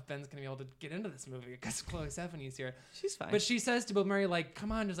 I don't know if Ben's going to be able to get into this movie because Chloe Sevigny's here. She's fine. But she says to Bill Murray, like,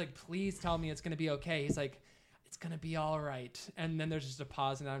 come on, just like, please tell me it's going to be okay. He's like, it's going to be all right. And then there's just a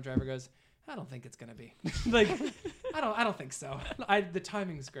pause, and Adam Driver goes, I don't think it's going to be. Like, I don't think so. The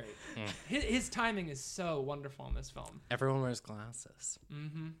timing's great. His timing is so wonderful in this film. Everyone wears glasses.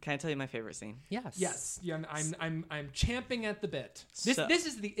 Can I tell you my favorite scene? Yes. Yes, yeah, I'm champing at the bit. This So-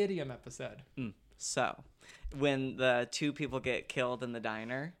 is the idiom episode. So, when the two people get killed in the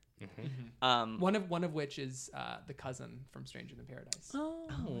diner, One of which is the cousin from Stranger Than Paradise, Oh.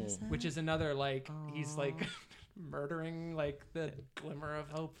 which is another like he's like murdering like the glimmer of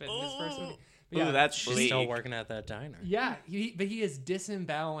hope in his first movie. But Ooh, that's She's bleak. still working at that diner. yeah, but he is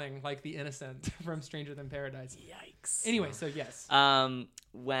disemboweling like the innocent from Stranger Than Paradise. Yikes. Anyway, so yes,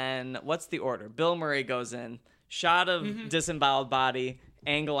 When what's the order? Bill Murray goes in, shot of disemboweled body,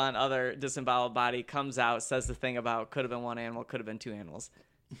 angle on other disemboweled body, comes out, says the thing about could have been one animal, could have been two animals.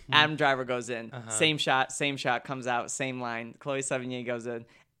 Adam Driver goes in, same shot, comes out, same line. Chloe Sevigny goes in.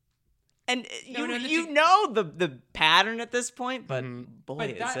 And you know the pattern at this point, but boy, but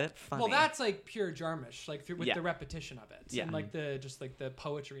is it funny. well, that's like pure Jarmusch, like with Yeah. the repetition of it, Yeah. and like the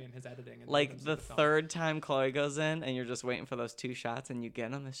poetry in his editing. And like rhythms the of film. third time Chloe goes in and you're just waiting for those two shots and you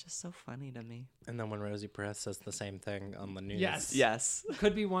get them. It's just so funny to me. And then when Rosie Perez says the same thing on the news. Yes. Yes.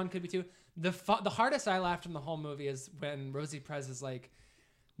 Could be one, could be two. The hardest I laughed in the whole movie is when Rosie Perez is like,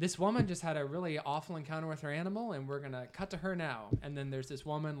 this woman just had a really awful encounter with her animal, and we're going to cut to her now. And then there's this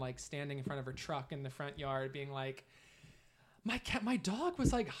woman like standing in front of her truck in the front yard being like, my dog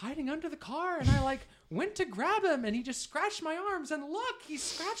was like hiding under the car, and I like went to grab him, and he just scratched my arms, and look, he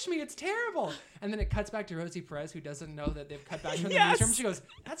scratched me. It's terrible. And then it cuts back to Rosie Perez, who doesn't know that they've cut back from the newsroom. She goes,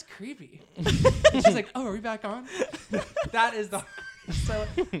 that's creepy. And she's like, oh, are we back on? That is the... So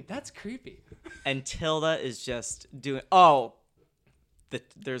that's creepy. And Tilda is just doing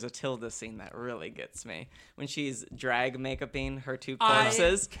there's a Tilda scene that really gets me when she's drag makeuping her two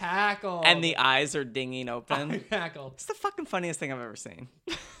corpses I cackle. and the eyes are dinging open. I cackle. It's the fucking funniest thing I've ever seen.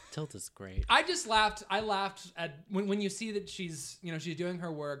 Tilda's great. I just laughed. I laughed at when you see that she's doing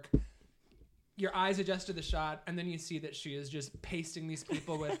her work. Your eyes adjust to the shot, and then you see that she is just pasting these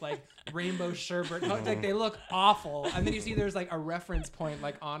people with like rainbow sherbet. Like they look awful, and then you see there's like a reference point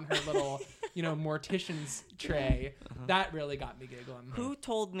like on her little, mortician's tray. That really got me giggling. Who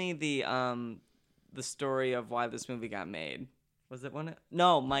told me the story of why this movie got made? Was it one?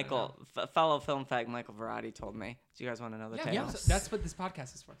 No, Michael, fellow film fag Michael Verratti told me. Do you guys want to know the tale? Yeah, so that's what this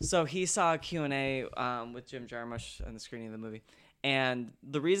podcast is for. So he saw a Q&A with Jim Jarmusch on the screening of the movie. And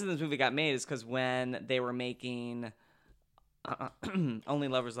the reason this movie got made is because when they were making Only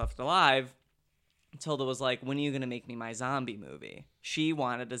Lovers Left Alive, Tilda was like, when are you going to make me my zombie movie? She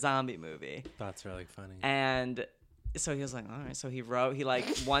wanted a zombie movie. That's really funny. And so he was like, all right. So he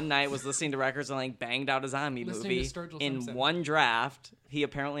one night was listening to records and like banged out a zombie Listening movie to Sturgill in Simpson. one draft. He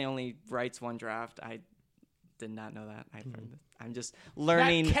apparently only writes one draft. I did not know that. I'm just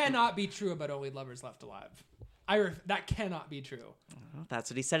learning. That cannot be true about Only Lovers Left Alive. That cannot be true. Well, that's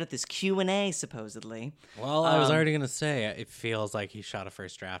what he said at this Q&A, supposedly. Well, I was already gonna say it feels like he shot a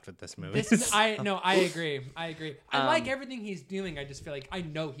first draft with this movie. I agree. I like everything he's doing. I just feel like I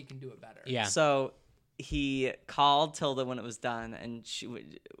know he can do it better. Yeah. So he called Tilda when it was done, and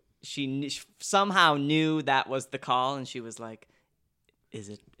she somehow knew that was the call, and she was like, is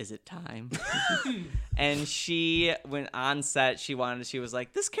it time? And she went on set. She was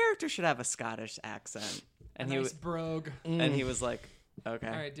like, this character should have a Scottish accent. And Nice brogue. and he was like, okay.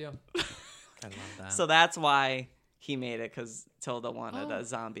 All right, deal. I love that. So that's why he made it, because Tilda wanted a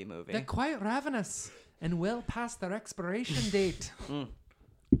zombie movie. They're quite ravenous and well past their expiration date.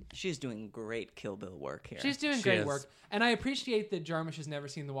 She's doing great Kill Bill work here. She's doing She great is. work. And I appreciate that Jarmusch has never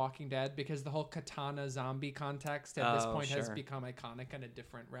seen The Walking Dead because the whole katana zombie context at this Oh, point has sure. become iconic in a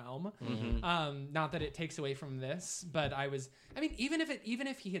different realm. Mm-hmm. Not that it takes away from this, but I mean, even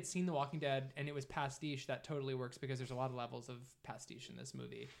if he had seen The Walking Dead and it was pastiche, that totally works because there's a lot of levels of pastiche in this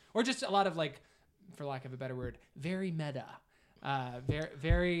movie. Or just a lot of, like, for lack of a better word, very meta.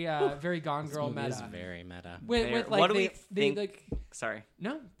 Very Gone Girl This movie meta. is very meta. With like, What do they, we they, think- like, Sorry.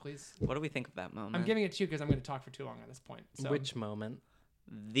 no, please. What do we think of that moment? I'm giving it to you because I'm going to talk for too long on this point. So. Which moment?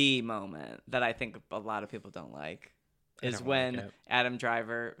 The moment that I think a lot of people don't like I is don't when like it. Adam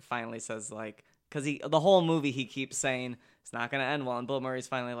Driver finally says, like, because the whole movie he keeps saying it's not going to end well, and Bill Murray's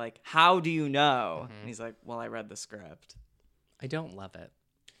finally like, how do you know? And he's like, well, I read the script. I don't love it.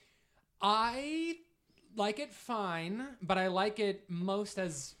 I like it fine, but I like it most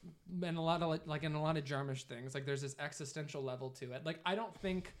as in a lot of Jarmusch things. Like there's this existential level to it. Like I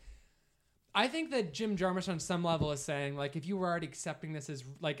think that Jim Jarmusch on some level is saying, like, if you were already accepting this as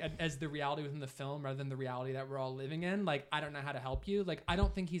like as the reality within the film rather than the reality that we're all living in, like I don't know how to help you. Like I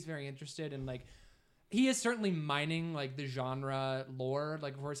don't think he's very interested in like. He is certainly mining like the genre lore.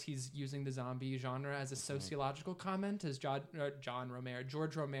 Like, of course, he's using the zombie genre as a sociological comment, as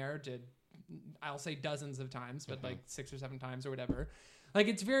George Romero did. I'll say dozens of times, but like 6 or 7 times or whatever. Like,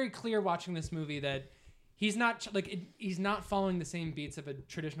 it's very clear watching this movie that he's not he's not following the same beats of a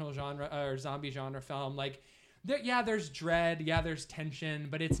traditional genre or zombie genre film. Like, there's dread, there's tension,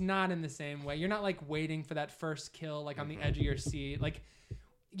 but it's not in the same way. You're not like waiting for that first kill, like on the edge of your seat, like.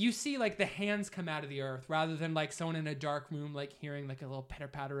 You see like the hands come out of the earth rather than like someone in a dark room like hearing like a little pitter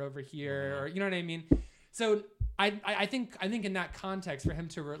patter over here or you know what I mean. So I think in that context for him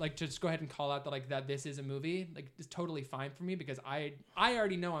to like just go ahead and call out that like that this is a movie like is totally fine for me because I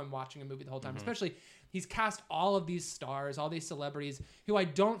already know I'm watching a movie the whole time. Especially he's cast all of these stars, all these celebrities who I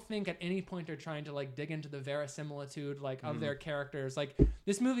don't think at any point are trying to like dig into the verisimilitude like of their characters. Like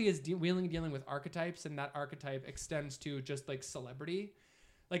this movie is dealing with archetypes and that archetype extends to just like celebrity.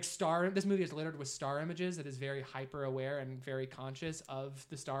 Like this movie is littered with star images that is very hyper aware and very conscious of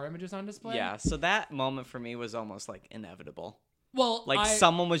the star images on display. Yeah, so that moment for me was almost like inevitable. Well, Like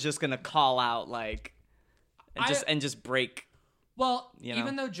someone was just gonna call out like and just break. Well, you know?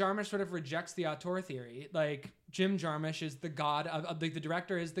 even though Jarmusch sort of rejects the auteur theory, like Jim Jarmusch is the god of the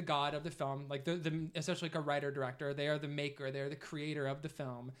director is the god of the film, like the essentially like a writer director. They are the maker, they're the creator of the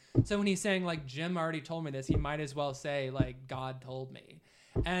film. So when he's saying like Jim already told me this, he might as well say like God told me.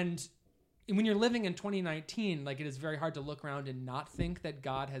 And when you're living in 2019, like it is very hard to look around and not think that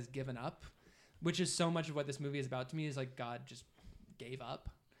God has given up, which is so much of what this movie is about to me is like God just gave up.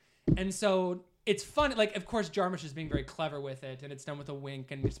 And so it's fun. Like, of course, Jarmusch is being very clever with it and it's done with a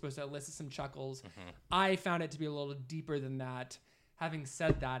wink and you're supposed to elicit some chuckles. I found it to be a little deeper than that. Having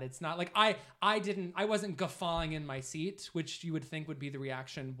said that, it's not like I wasn't guffawing in my seat, which you would think would be the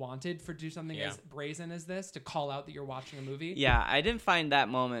reaction wanted for do something as brazen as this to call out that you're watching a movie. Yeah, I didn't find that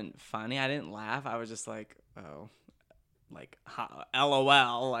moment funny. I didn't laugh. I was just like, oh, like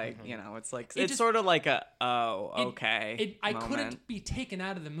LOL. Like you know, it's like it's just- sort of like a okay. I moment. couldn't be taken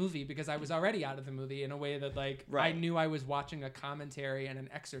out of the movie because I was already out of the movie in a way that like I Right. knew I was watching a commentary and an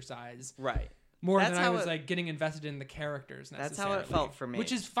exercise. Right. More That's than I how was it- like getting invested in the characters That's how it necessarily. felt for me.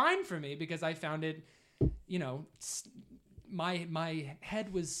 Which is fine for me because I found it, you know, my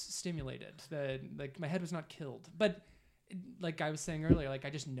head was stimulated. Like my head was not killed. But like I was saying earlier, like I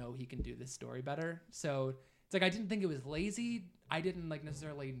just know he can do this story better. So it's like I didn't think it was lazy. I didn't like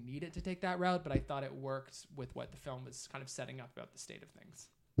necessarily need it to take that route, but I thought it worked with what the film was kind of setting up about the state of things.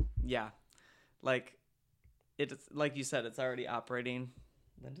 Yeah, like it's like you said, it's already operating.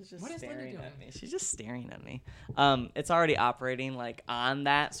 Linda's just What is Linda staring doing? at me. She's just staring at me. It's already operating like on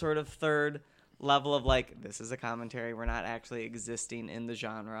that sort of third level of like this is a commentary. We're not actually existing in the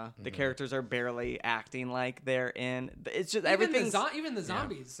genre. The characters are barely acting like they're in. It's just everything's Even the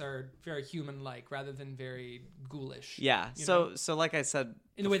zombies are very human-like rather than very ghoulish. yeah. you So know? so like I said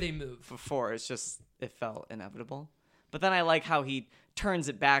in the way they move. before, it's just it felt inevitable. But then I like how he turns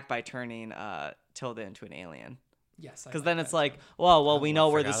it back by turning Tilda into an alien. Yes, Because then it's like, well, we know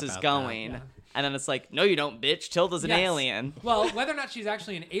where this forgot is about that. going. Yeah. And then it's like, no, you don't, bitch. Tilda's an Yes. alien. Well, whether or not she's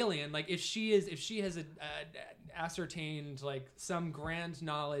actually an alien, like if she has ascertained like some grand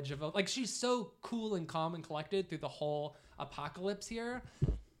knowledge of like she's so cool and calm and collected through the whole apocalypse here.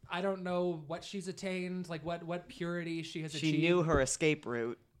 I don't know what she's attained, like what purity she has She achieved. knew her escape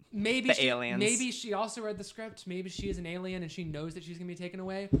route. Maybe the aliens. Maybe she also read the script. Maybe she is an alien and she knows that she's gonna be taken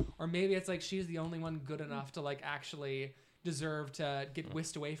away. Or maybe it's like she's the only one good enough to like actually deserve to get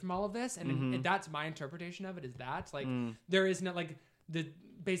whisked away from all of this. And that's my interpretation of it. Is that like there is no like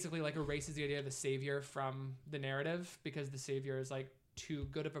basically like erases the idea of the savior from the narrative because the savior is like too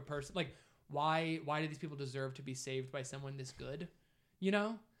good of a person. Like, why do these people deserve to be saved by someone this good? You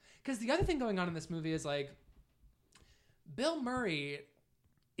know? Because the other thing going on in this movie is like, Bill Murray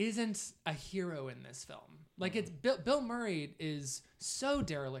isn't a hero in this film. Like, it's Bill Murray is so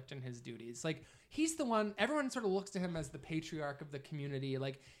derelict in his duties. Like, he's the one, everyone sort of looks to him as the patriarch of the community.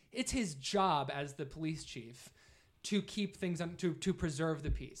 Like, it's his job as the police chief to keep things to preserve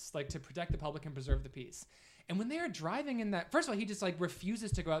the peace, like to protect the public and preserve the peace. And when they are driving in that, first of all, he just like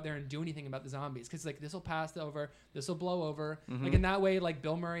refuses to go out there and do anything about the zombies because like this will pass over, this will blow over. Like in that way, like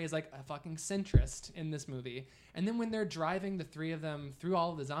Bill Murray is like a fucking centrist in this movie. And then when they're driving the three of them through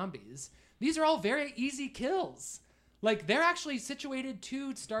all of the zombies, these are all very easy kills. Like they're actually situated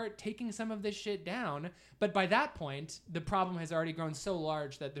to start taking some of this shit down. But by that point, the problem has already grown so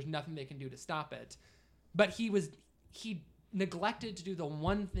large that there's nothing they can do to stop it. But he neglected to do the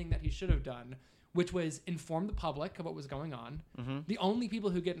one thing that he should have done, which was inform the public of what was going on. The only people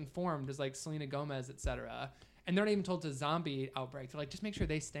who get informed is like Selena Gomez, etc. And they're not even told to zombie outbreak. They're like, just make sure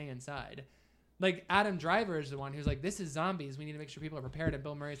they stay inside. Like Adam Driver is the one who's like, this is zombies. We need to make sure people are prepared. And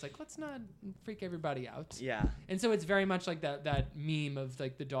Bill Murray's like, let's not freak everybody out. Yeah. And so it's very much like that meme of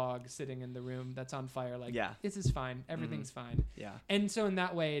like the dog sitting in the room that's on fire. Like, this is fine. Everything's fine. Yeah. And so in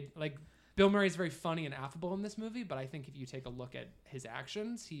that way, like Bill Murray's very funny and affable in this movie. But I think if you take a look at his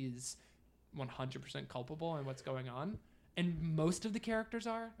actions, he's 100% culpable in what's going on, and most of the characters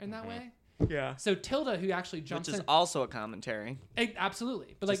are in that way. Yeah. So Tilda, who actually jumps which is in, also a commentary.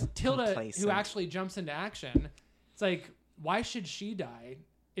 Absolutely, but Just like Tilda, complacent. who actually jumps into action, it's like, why should she die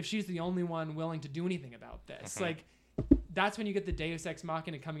if she's the only one willing to do anything about this? Like, that's when you get the Deus Ex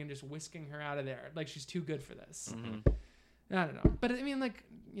Machina coming and just whisking her out of there. Like, she's too good for this. I don't know, but I mean, like,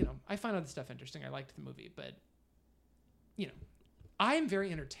 you know, I find all this stuff interesting. I liked the movie, but you know, I am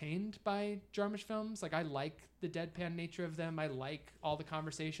very entertained by Jarmusch films. Like, I like the deadpan nature of them. I like all the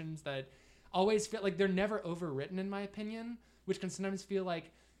conversations that always feel like they're never overwritten, in my opinion, which can sometimes feel like,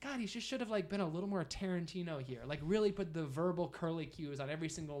 God, he just should have like been a little more Tarantino here. Like, really put the verbal curly cues on every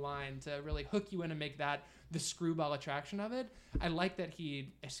single line to really hook you in and make that the screwball attraction of it. I like that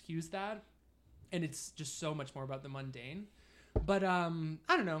he eschews that, and it's just so much more about the mundane. But I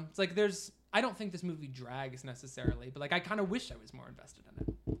don't know. It's like I don't think this movie drags necessarily, but like I kind of wish I was more invested in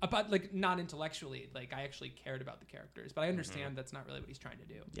it. But like not intellectually, like I actually cared about the characters. But I understand that's not really what he's trying to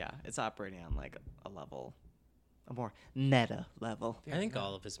do. Yeah, it's operating on like a level, a more meta level. I think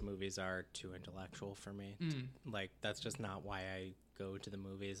all of his movies are too intellectual for me. Like, that's just not why I go to the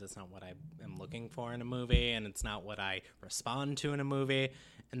movies. It's not what I am looking for in a movie, and it's not what I respond to in a movie.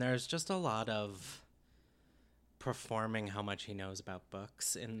 And there's just a lot of performing how much he knows about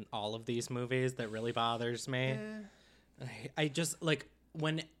books in all of these movies that really bothers me. I just, like,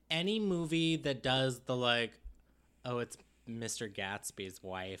 when any movie that does the, like, oh, it's Mr. Gatsby's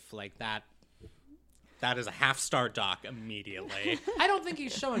wife, like, that is a half-star doc immediately. I don't think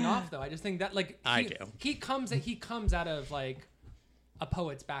he's showing off, though. I just think that, like, I do. He comes out of, like, a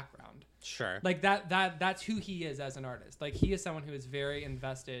poet's background. Sure. Like, that's who he is as an artist. Like, he is someone who is very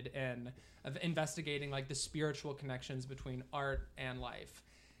invested in investigating, like, the spiritual connections between art and life.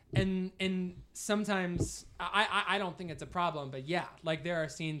 And sometimes I don't think it's a problem, but yeah, like there are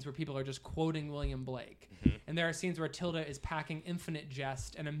scenes where people are just quoting William Blake, and there are scenes where Tilda is packing infinite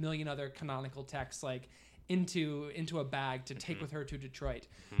jest and a million other canonical texts like into a bag to take with her to Detroit.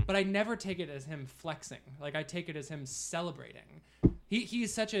 But I never take it as him flexing. Like I take it as him celebrating.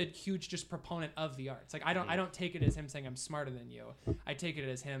 He's such a huge just proponent of the arts. Like I don't take it as him saying I'm smarter than you. I take it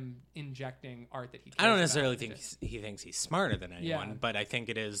as him injecting art that he cares I don't necessarily about. think he thinks he's smarter than anyone, Yeah. but I think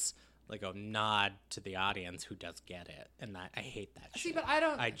it is like a nod to the audience who does get it, and that I hate that shit. See, but I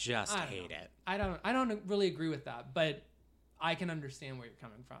don't hate know. it. I don't really agree with that, but I can understand where you're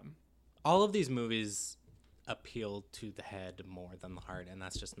coming from. All of these movies appeal to the head more than the heart, and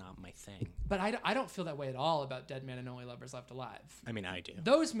that's just not my thing. But I don't feel that way at all about Dead Man and Only Lovers Left Alive. I mean, I do.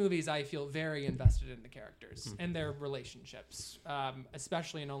 Those movies, I feel very invested in the characters and their relationships,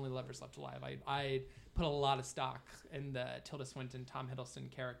 especially in Only Lovers Left Alive. I put a lot of stock in the Tilda Swinton, Tom Hiddleston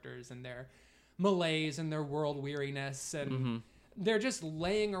characters and their malaise and their world weariness, and they're just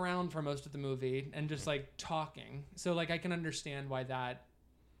laying around for most of the movie and just like talking. So like I can understand why that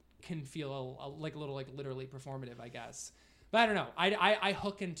can feel a little like literally performative, I guess. But I don't know. I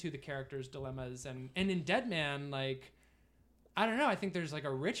hook into the characters' dilemmas, and in Dead Man, like I don't know. I think there's like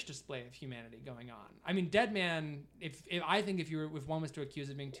a rich display of humanity going on. I mean, Dead Man. If one was to accuse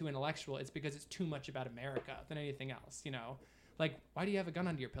it of being too intellectual, it's because it's too much about America than anything else. You know, like why do you have a gun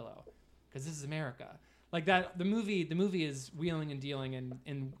under your pillow? Because this is America. Like that, the movie is wheeling and dealing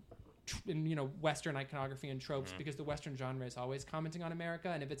in Western iconography and tropes because the Western genre is always commenting on America,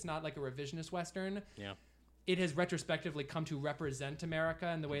 and if it's not like a revisionist Western, it has retrospectively come to represent America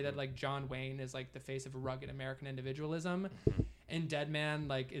in the way that like John Wayne is like the face of rugged American individualism, and Dead Man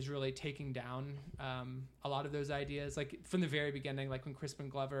like is really taking down a lot of those ideas. Like from the very beginning, like when Crispin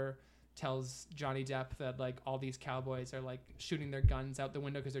Glover tells Johnny Depp that like all these cowboys are like shooting their guns out the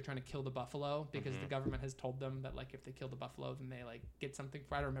window because they're trying to kill the buffalo because the government has told them that like if they kill the buffalo then they like get something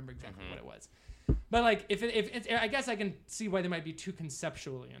for. I don't remember exactly what it was, but like if it's, I guess I can see why they might be too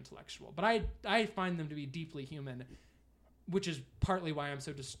conceptually intellectual, but I find them to be deeply human, which is partly why I'm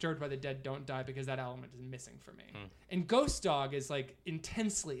so disturbed by The Dead Don't Die, because that element is missing for me. And Ghost Dog is like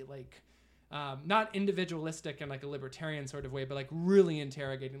intensely like not individualistic in like a libertarian sort of way, but like really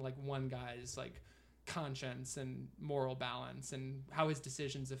interrogating like one guy's like conscience and moral balance and how his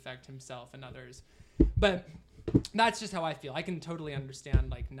decisions affect himself and others. But that's just how I feel. I can totally understand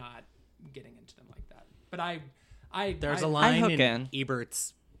like not getting into them like that. But there's a line in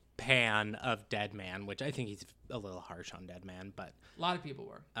Ebert's pan of Dead Man, which I think he's a little harsh on Dead Man, but a lot of people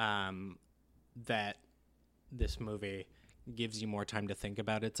were. That this movie gives you more time to think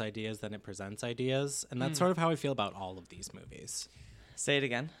about its ideas than it presents ideas, and that's sort of how I feel about all of these movies. Say it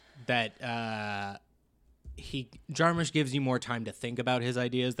again. That Jarmusch gives you more time to think about his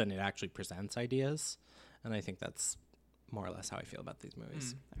ideas than it actually presents ideas, and I think that's more or less how I feel about these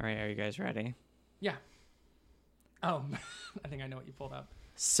movies. All right, are you guys ready? Yeah. Oh, I think I know what you pulled up.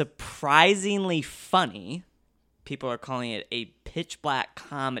 Surprisingly funny. People are calling it a pitch black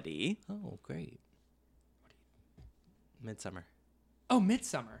comedy. Oh, great. Midsummer. Oh,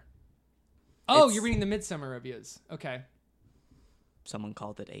 Midsummer. Oh, It's- you're reading the Midsummer reviews. Okay. Someone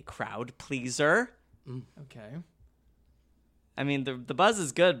called it a crowd pleaser. Okay. I mean, the buzz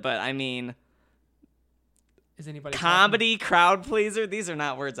is good, but I mean, Is anybody comedy, crowd pleaser, these are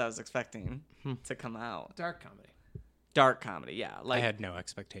not words I was expecting to come out. talking dark comedy? Dark comedy, yeah. I Like, had no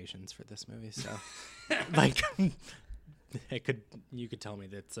expectations for this movie, so like you could tell me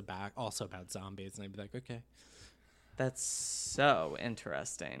that it's also about zombies, and I'd be like, okay. that's so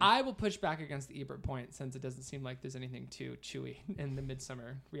interesting. I will push back against the Ebert point, since it doesn't seem like there's anything too chewy in the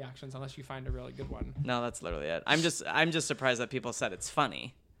Midsummer reactions, unless you find a really good one. No, that's literally it. I'm just surprised that people said it's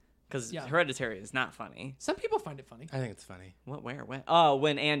funny, because Yeah. Hereditary is not funny. Some people find it funny. I think it's funny. What? Where? When? Oh,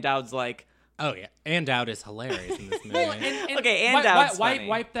 when Ann Dowd's like, Oh yeah, Ann Dowd is hilarious in this movie. Okay, and Dowd's funny.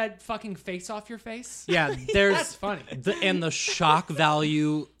 wipe that fucking face off your face. Yeah, there's That's funny. And the shock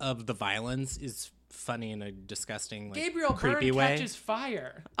value of the violence is funny in a disgusting, like, Gabriel creepy Byrne way. catches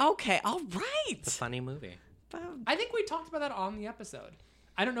fire. okay, all right. It's a funny movie. I think we talked about that on the episode.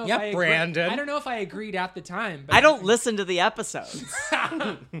 I don't know. Yep, if I Brandon. I don't know if I agreed at the time. But I don't listen to the episodes.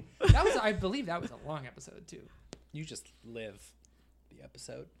 That was. I believe that was a long episode too. You just live the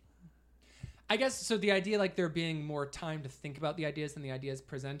episode. I guess so. The idea, like there being more time to think about the ideas than the ideas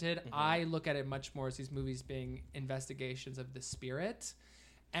presented, I look at it much more as these movies being investigations of the spirit.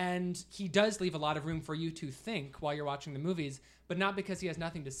 And he does leave a lot of room for you to think while you're watching the movies, but not because he has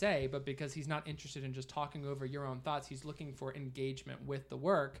nothing to say, but because he's not interested in just talking over your own thoughts. He's looking for engagement with the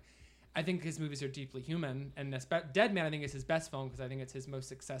work. I think his movies are deeply human, and Dead Man, I think, is his best film because I think it's his most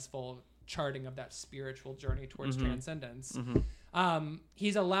successful charting of that spiritual journey towards transcendence.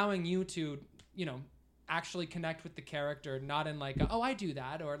 He's allowing you to, actually connect with the character, not in like, oh, I do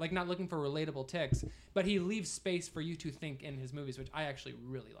that, or like not looking for relatable ticks, but he leaves space for you to think in his movies, which I actually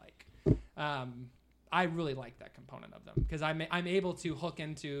really like. I really like that component of them because I'm able to hook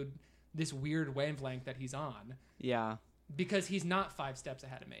into this weird wavelength that he's on Yeah. because he's not 5 steps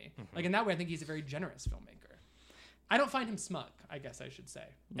ahead of me. Like in that way, I think he's a very generous filmmaker. I don't find him smug, I guess I should say.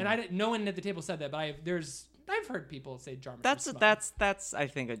 And I didn't. No one at the table said that, but I've heard people say Jarmusch. That's I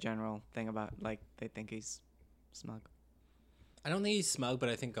think a general thing about like they think he's smug. I don't think he's smug, but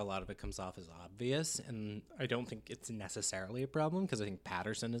I think a lot of it comes off as obvious, and I don't think it's necessarily a problem because I think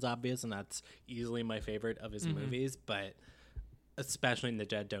Patterson is obvious, and that's easily my favorite of his movies. But especially in The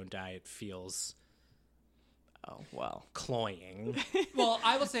Dead Don't Die, it feels Oh well. cloying. Well,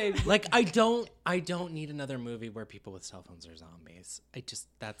 I will say, Like I don't need another movie where people with cell phones are zombies.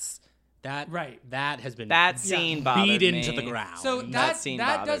 Right. That has been That scene bothered beat me. into the ground. so That scene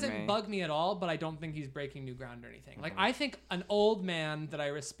that bothered doesn't me. bug me at all, but I don't think he's breaking new ground or anything. Like I think an old man that I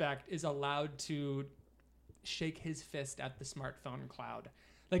respect is allowed to shake his fist at the smartphone cloud.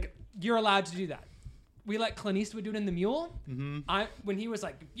 Like you're allowed to do that. We let Clint Eastwood do it in The Mule. When he was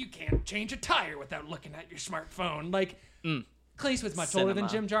like, you can't change a tire without looking at your smartphone. Like Clint Eastwood's much older than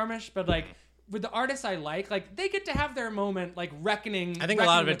Jim Cinema. Jarmusch, but like with the artists I like they get to have their moment, like reckoning. I think a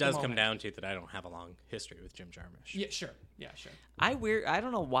lot of it with the does come moment. down to that I don't have a long history with Jim Jarmusch. Yeah, sure. Yeah, sure. I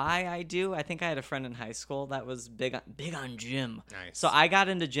don't know why I do. I think I had a friend in high school that was big on Jim. Nice. So I got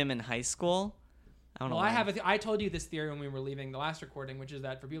into Jim in high school. I don't know. Well, why. I told you this theory when we were leaving the last recording, which is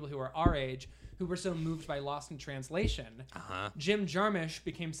that for people who are our age, who were so moved by Lost in Translation, Jim Jarmusch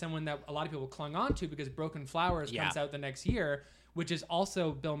became someone that a lot of people clung on to because Broken Flowers comes out the next year, which is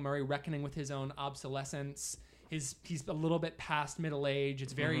also Bill Murray reckoning with his own obsolescence. He's a little bit past middle age.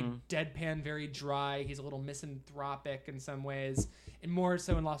 It's very deadpan, very dry. He's a little misanthropic in some ways, and more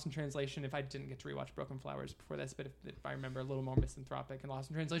so in Lost in Translation. If I didn't get to rewatch Broken Flowers before this, but if I remember, a little more misanthropic in Lost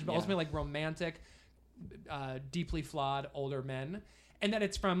in Translation, but ultimately like romantic, deeply flawed older men. And then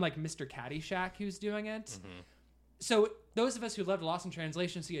it's from like Mr. Caddyshack who's doing it. So those of us who loved Lost in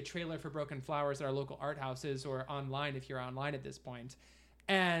Translation see a trailer for Broken Flowers at our local art houses or online if you're online at this point,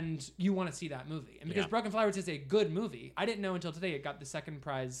 and you want to see that movie. And because Broken Flowers is a good movie, I didn't know until today it got the second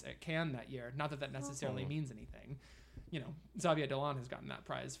prize at Cannes that year. Not that that necessarily means anything. You know, Xavier Dolan has gotten that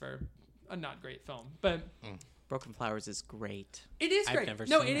prize for a not great film, but Broken Flowers is great. it is I've great. never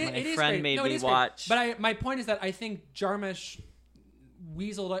No, seen it it. is My friend great. made No, it me is great. watch- But my point is that I think Jarmusch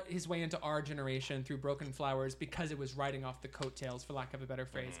weaseled his way into our generation through Broken Flowers because it was riding off the coattails, for lack of a better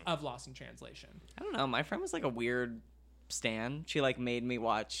phrase, of Lost in Translation. I don't know. My friend was like a weird stan. She like made me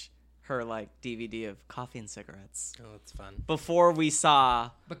watch her like DVD of Coffee and Cigarettes Oh, that's fun. before we saw.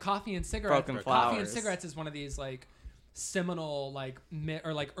 But Coffee and Cigarettes, Broken Coffee and Flowers. Cigarettes is one of these like seminal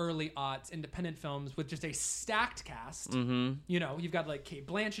or early aughts independent films with just a stacked cast. You know, you've got like Cate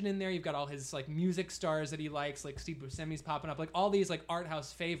Blanchett in there. You've got all his like music stars that he likes, like Steve Buscemi's popping up, like all these like art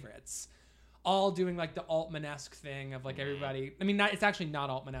house favorites, all doing like the Altman-esque thing of like everybody. I mean, it's actually not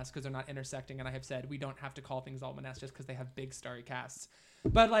Altman-esque because they're not intersecting. And I have said we don't have to call things Altman-esque just because they have big starry casts.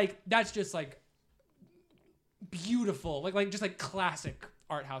 But like that's just like beautiful, like just like classic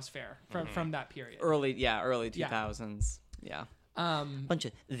art house fare from that period. Early 2000s. Yeah. Bunch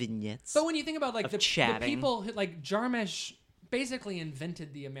of vignettes. But when you think about like Of the chatting. people who, like Jarmusch basically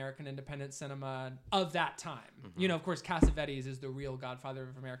invented the American independent cinema of that time. You know, of course, Cassavetes is the real godfather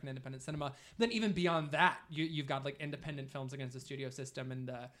of American independent cinema. Then even beyond that, you've got like independent films against the studio system and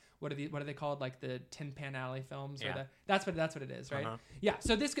the what are they called, like the Tin Pan Alley films? Yeah. Or that's what it is, right? Yeah.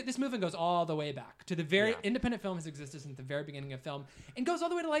 So this movement goes all the way back to the very independent film has existed since the very beginning of film, and goes all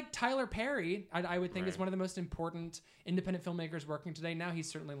the way to like Tyler Perry. I would think is one of the most important independent filmmakers working today. Now he's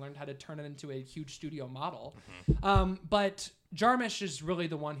certainly learned how to turn it into a huge studio model. But Jarmusch is really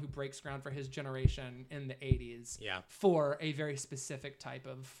the one who breaks ground for his generation in the 80s for a very specific type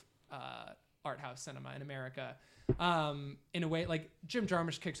of art house cinema in America. In a way, like Jim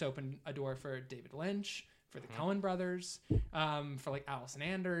Jarmusch kicks open a door for David Lynch, for the Coen brothers, for like Allison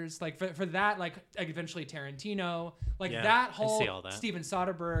Anders, like for that, like eventually Tarantino, like that whole see all that. Steven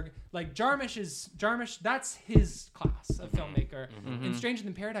Soderbergh, like Jarmusch, that's his class of filmmaker. And Stranger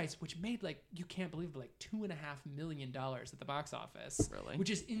Than Paradise, which made like, you can't believe it, like $2.5 million at the box office, Really? which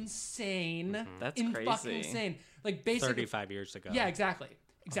is insane. That's fucking crazy. insane. Like basically 35 years ago. Yeah, exactly.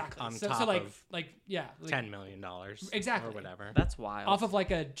 On so top like of like $10 million. Exactly. Or whatever. That's wild. off of like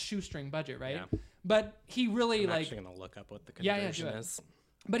a shoestring budget, right? Yeah. But he really I'm like actually going to look up what the Yeah, conversion do it. is.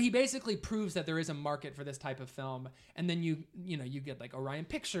 but he basically proves that there is a market for this type of film, and then you get like Orion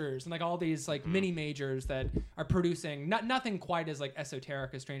Pictures and like all these like mini majors that are producing nothing quite as like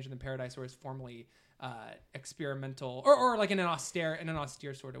esoteric as Stranger Than Paradise, or as formally experimental or like in an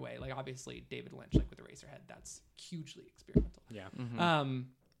austere sort of way. Like obviously David Lynch, like with Eraserhead, that's hugely experimental. Yeah.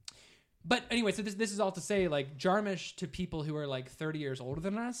 But anyway, so this is all to say, like Jarmusch to people who are like 30 years older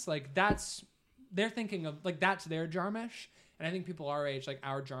than us, like they're thinking of like that's their Jarmusch. And I think people our age, like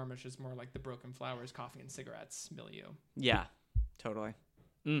our Jarmusch is more like the Broken Flowers, Coffee and Cigarettes milieu. Yeah, totally.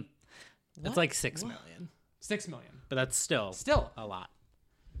 It's like 6 million. 6 million. But that's still a lot.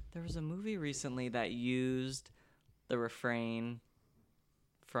 There was a movie recently that used the refrain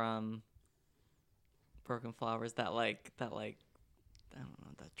from Broken Flowers, that like I don't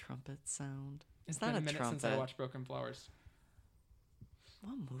know, that trumpet sound. It's not been a a minute trumpet. since I watched Broken Flowers.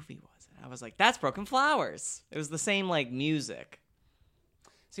 What movie was it? I was like, that's Broken Flowers. It was the same like music.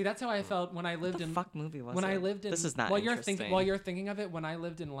 See, that's how I felt when I lived What the in fuck movie was when it? I lived in. This is not while interesting. you're thinking of it, when I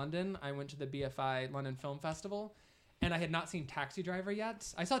lived in London, I went to the BFI London Film Festival, and I had not seen Taxi Driver yet.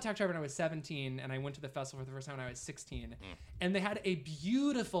 I saw Taxi Driver when I was 17, and I went to the festival for the first time when I was 16. And they had a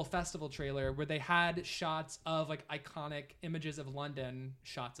beautiful festival trailer where they had shots of like iconic images of London,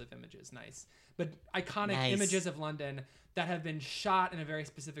 but iconic Nice. images of London that have been shot in a very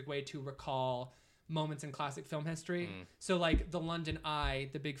specific way to recall moments in classic film history. So like the London Eye,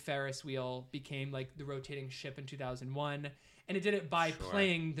 the big Ferris wheel, became like the rotating ship in 2001. And it did it by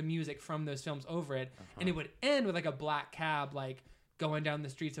playing the music from those films over it. And it would end with like a black cab, like going down the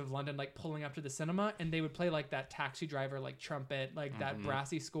streets of London, like pulling up to the cinema. And they would play like that Taxi Driver, like trumpet, like that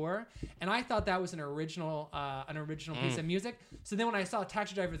brassy score. And I thought that was an original piece of music. So then when I saw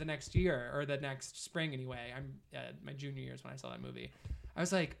Taxi Driver the next year, or the next spring anyway, I'm my junior years when I saw that movie, I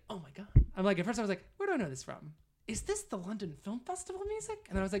was like, oh my God. I'm like, at first I was like, where do I know this from? Is this the London Film Festival music?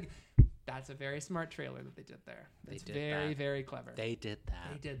 And then I was like, that's a very smart trailer that they did there. It's very, very clever. They did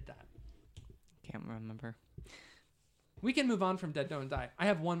that. They did that. Can't remember. We can move on from Dead Don't Die. I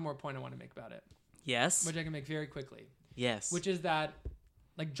have one more point I want to make about it, Yes. which I can make very quickly, Yes. which is that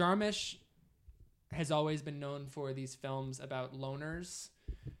like Jarmusch has always been known for these films about loners,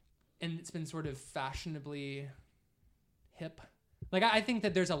 and it's been sort of fashionably hip. Like I think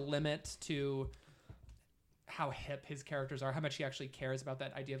that there's a limit to how hip his characters are, how much he actually cares about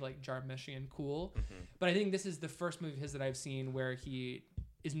that idea of like Jarmuschian cool. But I think this is the first movie of his that I've seen where he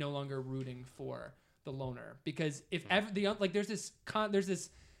is no longer rooting for the loner, because if ever there's this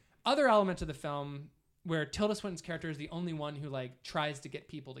other element to the film where Tilda Swinton's character is the only one who like tries to get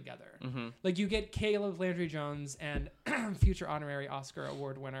people together. Like you get Caleb Landry Jones and future honorary Oscar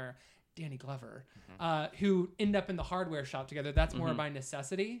award winner Danny Glover, who end up in the hardware shop together. That's more by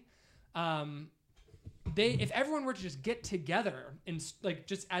necessity. If everyone were to just get together and like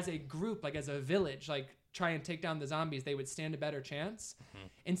just as a group, like as a village, like try and take down the zombies, they would stand a better chance.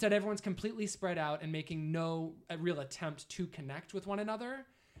 Instead, everyone's completely spread out and making no real attempt to connect with one another,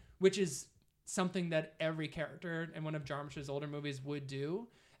 which is something that every character in one of Jarmusch's older movies would do,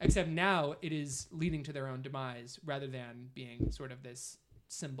 except now it is leading to their own demise rather than being sort of this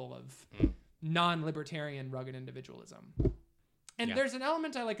symbol of non-libertarian rugged individualism. And there's an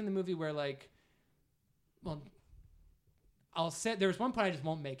element I like in the movie where like, well, I'll say there's one point I just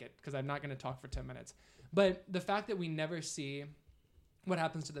won't make it because I'm not going to talk for 10 minutes. But the fact that we never see what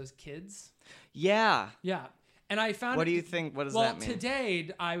happens to those kids. Yeah. Yeah. And I found What do you think? What does well, that mean? today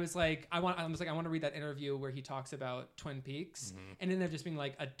I was like, I want to read that interview where he talks about Twin Peaks, and ended up just being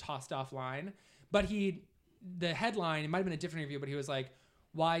like a tossed off line. But the headline, it might have been a different interview, but he was like,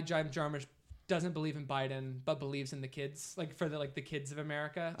 why Jarmusch doesn't believe in Biden, but believes in the kids, like for the kids of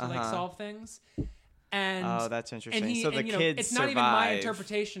America to like solve things. And oh, that's interesting. And So the kids it's not survive. even my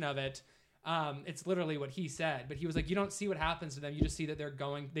interpretation of it. It's literally what he said, but he was like, you don't see what happens to them. You just see that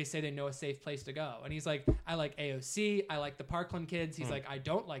they say they know a safe place to go. And he's like, I like AOC. I like the Parkland kids. He's like, I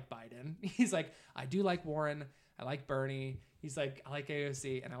don't like Biden. He's like, I do like Warren. I like Bernie. He's like, I like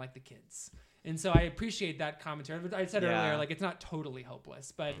AOC and I like the kids. And so I appreciate that commentary. But I said earlier, like, it's not totally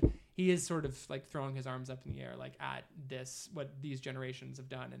hopeless, but he is sort of like throwing his arms up in the air, like at what these generations have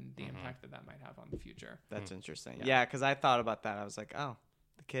done and the impact that might have on the future. That's interesting. Yeah, because I thought about that. I was like, oh,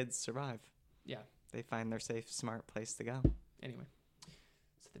 the kids survive. Yeah. They find their safe, smart place to go. Anyway,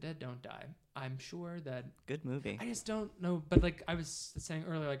 so the dead don't die. I'm sure that Good movie. I just don't know, but like I was saying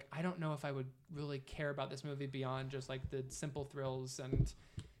earlier, like I don't know if I would really care about this movie beyond just like the simple thrills and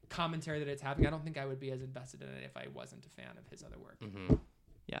commentary that it's having. I don't think I would be as invested in it if I wasn't a fan of his other work.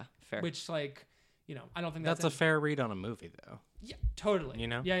 Yeah, fair. Which, like, I don't think That's a fair read on a movie, though. Yeah, totally. You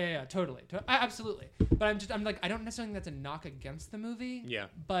know? Yeah, totally. Absolutely. But I'm like, I don't necessarily think that's a knock against the movie. Yeah.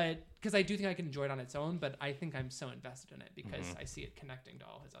 But because I do think I can enjoy it on its own, but I think I'm so invested in it because I see it connecting to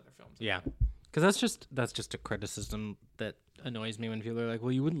all his other films. Yeah. Because that's just a criticism that annoys me when people are like,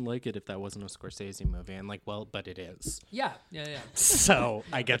 well, you wouldn't like it if that wasn't a Scorsese movie. I'm like, well, but it is. Yeah. So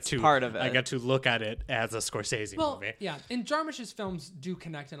I get to part of it. I get to look at it as a Scorsese movie. Yeah. And Jarmusch's films do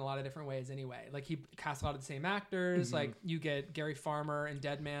connect in a lot of different ways anyway. Like he casts a lot of the same actors. Like you get Gary Farmer and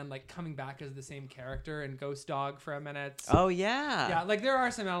Dead Man like coming back as the same character in Ghost Dog for a minute. Oh, yeah. Yeah, like there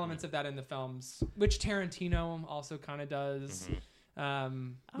are some elements of that in the films, which Tarantino also kind of does.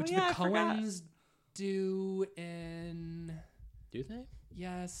 Which the I Coens do in... Do they?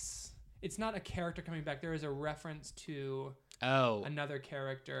 Yes. It's not a character coming back. There is a reference to Oh. another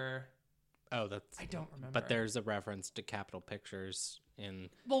character. Oh, that's... I don't remember. But there's a reference to Capitol Pictures in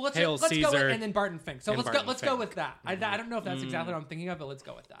let's Hail go Caesar. with, and then Barton Fink. So and let's Barton go Fink. with that. I don't know if that's exactly what I'm thinking of, but let's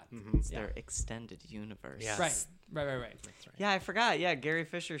go with that. It's their extended universe. Yes. Right. That's right. Yeah, I forgot. Yeah, Gary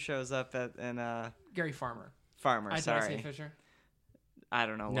Fisher shows up in Gary Farmer. Farmer. Did I Sorry. say Fisher? I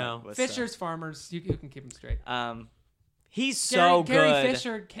don't know. No. What Fisher's Farmers. You can keep him straight. He's so Gary good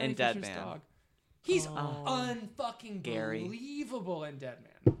Fisher, Carrie in Dead Fisher's Man. dog. He's unfucking Gary. believable in Dead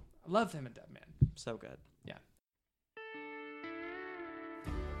Man. I love him in Dead Man. So good. Yeah.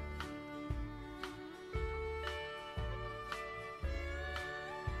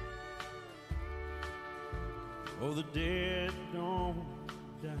 Oh, the dead don't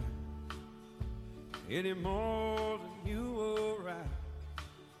die any more than you or I.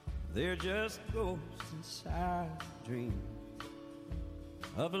 They're just ghosts inside a dream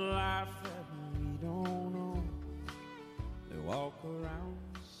of a life that we don't know. They walk around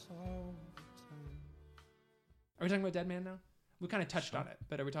us all the time. Are we talking about Dead Man now? We kind of touched on it,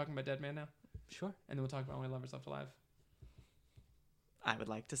 but are we talking about Dead Man now? Sure. And then we'll talk about Only Lovers Left Alive. I would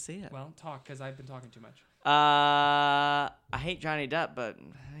like to see it. Well, talk, because I've been talking too much. I hate Johnny Depp, but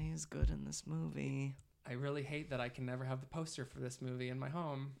he's good in this movie. I really hate that I can never have the poster for this movie in my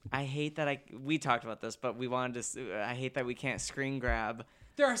home. I hate that we talked about this, but we wanted to. I hate that we can't screen grab.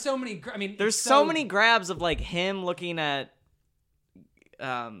 There are so many. There's so many grabs of like him looking at,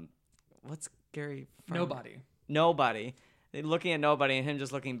 what's Gary? Nobody. Looking at nobody and him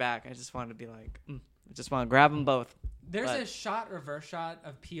just looking back. I just wanted to be like, I just want to grab them both. There's a reverse shot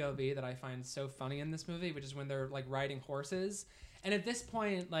of POV that I find so funny in this movie, which is when they're like riding horses. And at this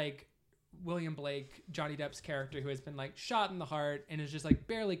point, like William Blake, Johnny Depp's character, who has been like shot in the heart and is just like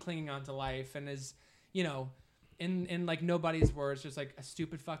barely clinging on to life and is, you know, in like nobody's words, just like a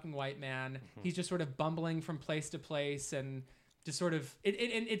stupid fucking white man. He's just sort of bumbling from place to place and just sort of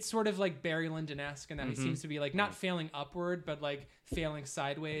it's sort of like Barry Lyndon-esque in that he seems to be like not failing upward, but like failing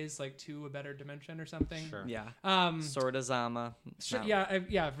sideways, like to a better dimension or something. Sure. Yeah. Sort of Zama. Sure, No.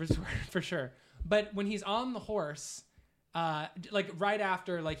 yeah, for sure. But when he's on the horse, like right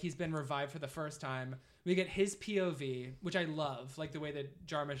after like he's been revived for the first time, we get his POV, which I love, like the way that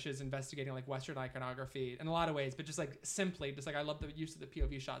Jarmusch is investigating like Western iconography in a lot of ways, but just like simply, just like I love the use of the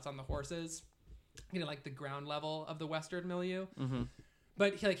POV shots on the horses, you know, like the ground level of the Western milieu.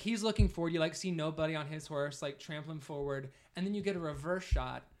 But he's looking forward. You like see nobody on his horse, like trampling forward, and then you get a reverse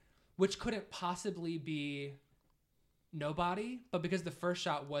shot, which couldn't possibly be nobody, but because the first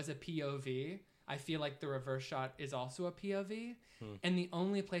shot was a POV, I feel like the reverse shot is also a POV, and the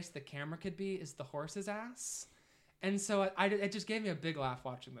only place the camera could be is the horse's ass. And so it just gave me a big laugh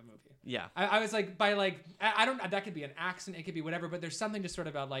watching the movie. Yeah. I was like, I don't, that could be an accent, it could be whatever, but there's something just sort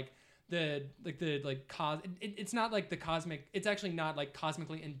of about like it's not like the cosmic, it's actually not like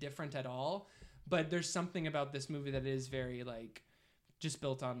cosmically indifferent at all, but there's something about this movie that is very like just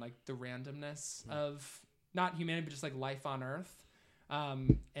built on like the randomness of not humanity, but just like life on Earth,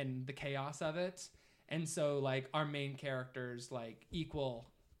 and the chaos of it. And so like our main characters like equal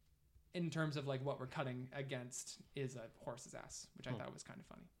in terms of like what we're cutting against is a horse's ass, which I thought was kind of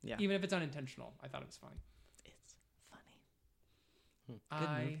funny. Yeah. Even if it's unintentional, I thought it was funny. It's funny.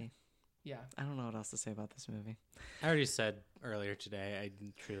 Good movie. Yeah. I don't know what else to say about this movie. I already said earlier today I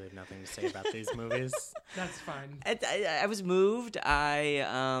truly have nothing to say about these movies. That's fine. I was moved. The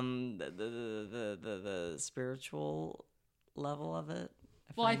spiritual level of it.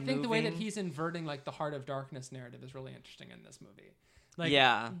 I think the way that he's inverting like the Heart of Darkness narrative is really interesting in this movie. Like,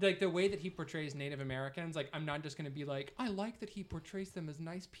 like the way that he portrays Native Americans, like I'm not just going to be like, I like that he portrays them as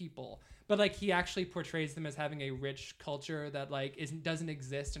nice people, but like he actually portrays them as having a rich culture that like doesn't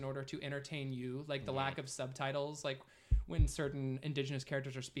exist in order to entertain you. Like the lack of subtitles, like when certain indigenous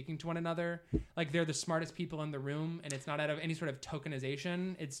characters are speaking to one another, like they're the smartest people in the room and it's not out of any sort of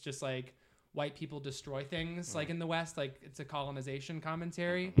tokenization. It's just like white people destroy things like in the West, like it's a colonization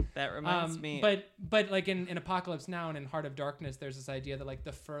commentary. That reminds me. But like in Apocalypse Now and in Heart of Darkness, there's this idea that like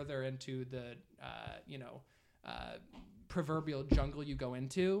the further into the proverbial jungle you go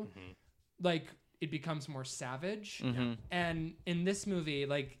into, like it becomes more savage. And in this movie,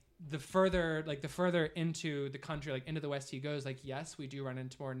 like the further into the country, like into the West he goes, like yes, we do run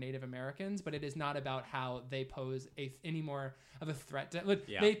into more Native Americans, but it is not about how they pose any more of a threat to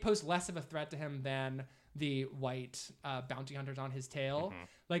they pose less of a threat to him than the white bounty hunters on his tail.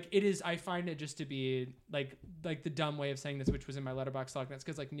 Like it is, I find it just to be like the dumb way of saying this, which was in my Letterboxd log notes,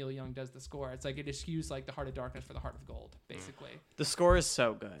 because like Neil Young does the score. It's like it eschews like the Heart of Darkness for the Heart of Gold, basically. The score is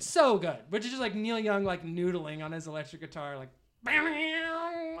so good. So good. Which is just like Neil Young like noodling on his electric guitar, like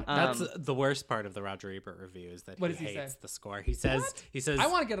That's the worst part of the Roger Ebert review is that he hates the score. He says I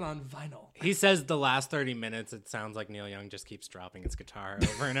want to get it on vinyl. He says the last 30 minutes it sounds like Neil Young just keeps dropping his guitar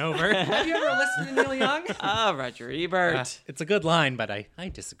over and over. Have you ever listened to Neil Young? Roger Ebert. It's a good line, but I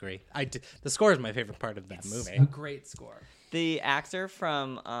disagree. The score is my favorite part of that movie. A great score. The actor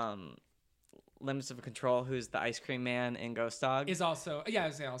from Limits of Control, who's the ice cream man in Ghost Dog, is also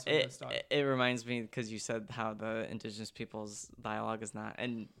Ghost Dog. It reminds me because you said how the indigenous people's dialogue is not,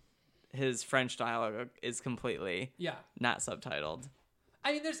 and his French dialogue is completely not subtitled.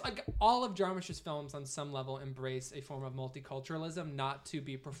 I mean, there's like all of Jarmusch's films on some level embrace a form of multiculturalism, not to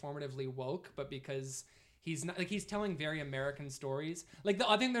be performatively woke, but because He's not like he's telling very American stories. Like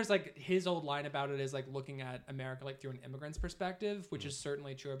I think there's like his old line about it is like looking at America like through an immigrant's perspective, which is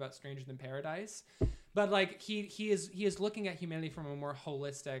certainly true about Stranger Than Paradise. But like he is looking at humanity from a more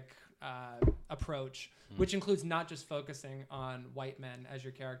holistic approach, which includes not just focusing on white men as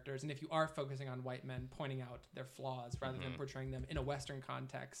your characters, and if you are focusing on white men, pointing out their flaws rather than portraying them in a Western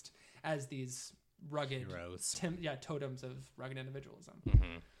context as these rugged Heroes. totems of rugged individualism.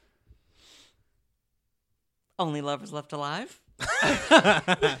 Only Lovers Left Alive.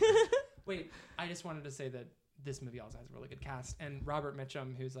 Wait, I just wanted to say that this movie also has a really good cast, and Robert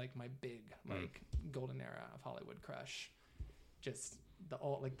Mitchum, who's like my big like golden era of Hollywood crush, just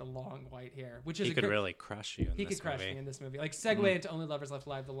the long white hair, which is He could really crush you in he this could crush movie. me in this movie. Like segue into Only Lovers Left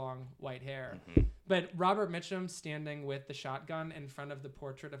Alive, the long white hair. But Robert Mitchum standing with the shotgun in front of the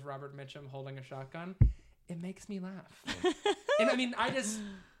portrait of Robert Mitchum holding a shotgun, it makes me laugh. And I mean,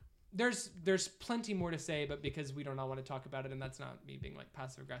 there's plenty more to say, but because we don't all want to talk about it, and that's not me being like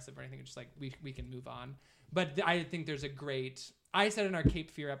passive aggressive or anything, it's just like we can move on. But I think there's a great. I said in our Cape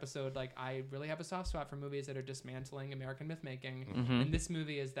Fear episode, like I really have a soft spot for movies that are dismantling American myth making, and this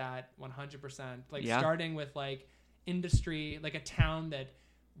movie is that 100%. Like starting with like industry, like a town that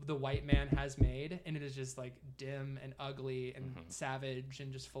the white man has made, and it is just like dim and ugly and savage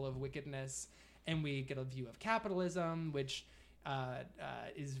and just full of wickedness. And we get a view of capitalism, which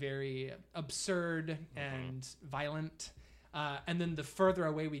is very absurd and violent. And then the further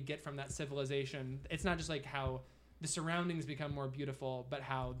away we get from that civilization, it's not just like how the surroundings become more beautiful, but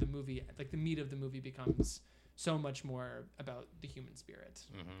how the movie, like the meat of the movie becomes so much more about the human spirit.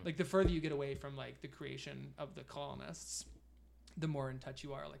 Like the further you get away from like the creation of the colonists, the more in touch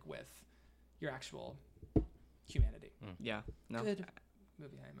you are like with your actual humanity. Yeah. No. Good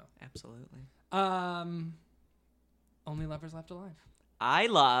movie, IMO. Absolutely. Only Lovers Left Alive. I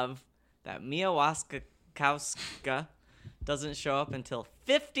love that Mia Wasikowska doesn't show up until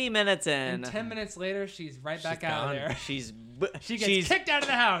 50 minutes in. And 10 minutes later, she's right back out gone. of there. She gets she's kicked out of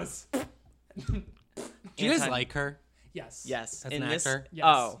the house. Do you guys like her? Yes. Yes. As in an this, actor? Yes,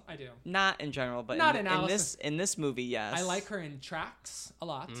 oh, I do. not in general, but Not in in this movie, yes. I like her in Tracks a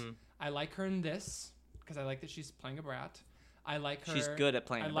lot. I like her in this because I like that she's playing a brat. I like her. She's good at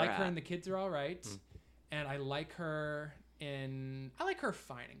playing I a like her brat. in The Kids Are All Right. And I like her fine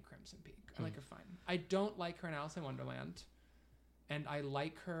in Crimson Peak. I like her fine. I don't like her in Alice in Wonderland. And I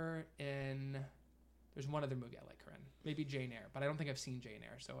like her in... There's one other movie I like her in. Maybe Jane Eyre. But I don't think I've seen Jane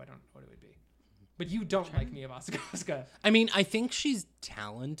Eyre, so I don't know what it would be. But you don't like Mia Wasikowska. I mean, I think she's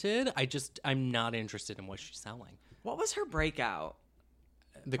talented. I'm not interested in what she's selling. What was her breakout?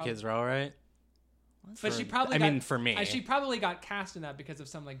 The Kids Are All Right. But she probably for me. she probably got cast in that because of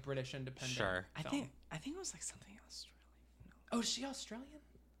some like British independent Sure. film. I think it was like something Australian. Oh, is she Australian?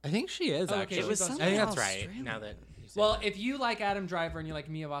 I think she is, Oh, okay, actually. it was I think something that's right. Australian. Now that you say Well, that. if you like Adam Driver and you like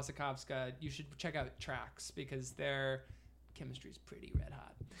Mia Wasikowska, you should check out Tracks because their chemistry is pretty red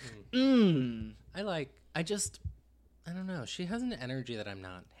hot. I don't know. She has an energy that I'm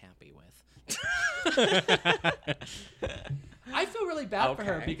not happy with. I feel really bad for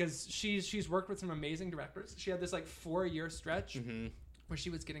her Okay. because she's worked with some amazing directors. She had this like 4-year stretch where she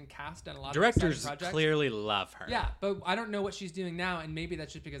was getting cast on a lot of Directors exciting projects. clearly love her. Yeah, but I don't know what she's doing now, and maybe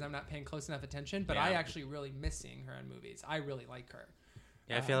that's just because I'm not paying close enough attention. But I Yeah. actually really miss seeing her in movies. I really like her.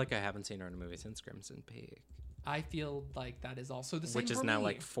 Yeah, I feel like I haven't seen her in a movie since Crimson Peak, I feel like that is also the same which is for now me.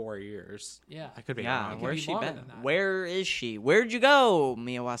 like 4 years. Yeah. I could be Yeah, wrong. where's be she longer been? than that. Where is she? Where'd you go,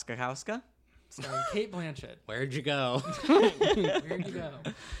 Mia Wasikowska? Starring Kate Blanchett. Where'd you go? Where'd you go?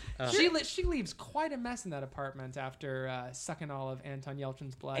 She leaves quite a mess in that apartment after sucking all of Anton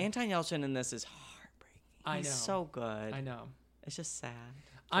Yelchin's blood. Anton Yelchin in this is heartbreaking. I He's know. so good. I know. It's just sad.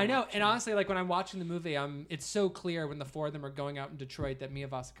 I know, and honestly, like when I'm watching the movie, it's so clear when the four of them are going out in Detroit that Mia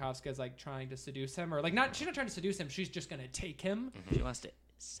Wasikowska is like trying to seduce him, or like she's not trying to seduce him, she's just gonna take him. She wants to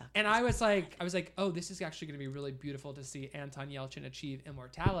suck. And I was like, oh, this is actually gonna be really beautiful to see Anton Yelchin achieve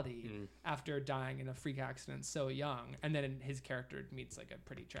immortality after dying in a freak accident so young, and then his character meets like a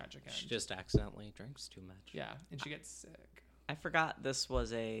pretty tragic end. She just accidentally drinks too much. Yeah, and she gets sick. I forgot this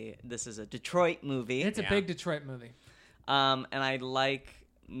is a Detroit movie. It's a big Detroit movie. And I like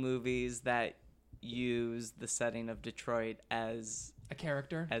movies that use the setting of Detroit as A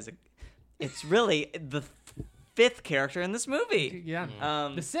character. it's really the fifth character in this movie. Yeah.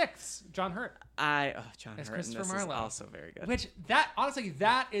 The sixth, John Hurt. John As Hurt in Christopher this is Marlowe. also very good. Which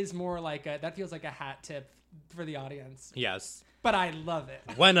that is more like that feels like a hat tip for the audience. Yes. But I love it.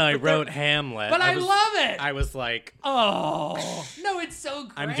 When I wrote Hamlet, But I love it. I was like, Oh no, it's so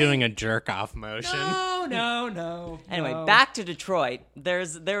great. I'm doing a jerk off motion. No. Anyway, no. back to Detroit. There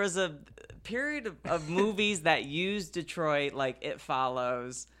was a period of movies that use Detroit, like It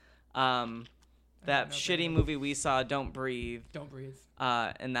Follows, that shitty movie we saw, Don't Breathe,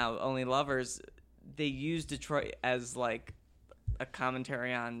 and now Only Lovers, they use Detroit as like a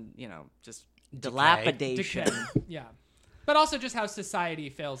commentary on, just dilapidation. Yeah. But also just how society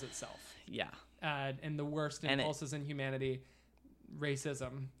fails itself. Yeah. And the worst impulses in humanity,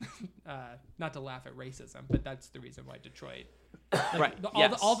 racism. Not to laugh at racism, but that's the reason why Detroit. Right.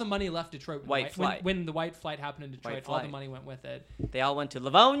 All the money left Detroit. When the white flight happened in Detroit, all the money went with it. They all went to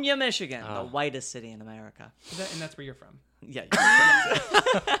Livonia, Michigan, the whitest city in America. And that's where you're from. Yeah.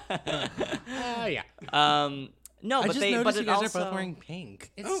 Yeah. No, I but just they. noticed But you it guys also. are both wearing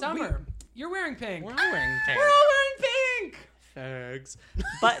pink. It's summer. You're wearing pink. We're all wearing pink. We're all wearing pink. Thanks.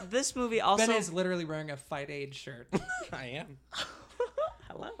 But this movie also. Ben is literally wearing a Fight Aid shirt. I am.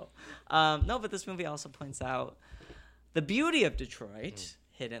 Hello. No, but this movie also points out the beauty of Detroit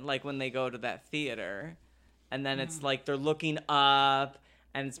hidden, like when they go to that theater, and then it's like they're looking up,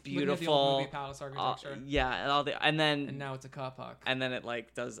 and it's beautiful. Looking at the old movie palace architecture. And now it's a car park. And then it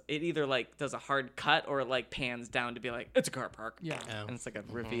either does a hard cut or it like pans down to be like it's a car park. Yeah. And it's like a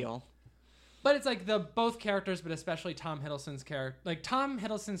reveal. But it's like both characters, but especially Tom Hiddleston's character. Like Tom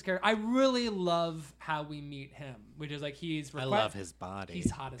Hiddleston's character, I really love how we meet him, which is like I love his body.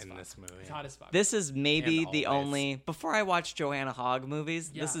 He's hot as in fuck. this movie. He's hot as fuck. This is maybe And the always. only before I watch Joanna Hogg movies.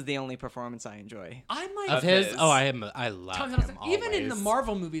 Yeah. This is the only performance I enjoy. I might Of his? his. Oh, I love Tom him Hiddleston. Even in the always.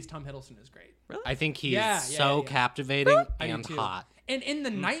 Marvel movies, Tom Hiddleston is great. I think he's Yeah, so yeah. captivating I do and too. hot. And in The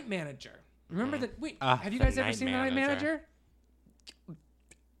Night Manager, remember that? Wait, Ah, have you The guys ever Night seen The Night Manager. Manager?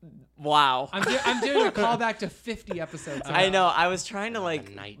 Wow. I'm doing a callback to 50 episodes. I ago. know. I was trying to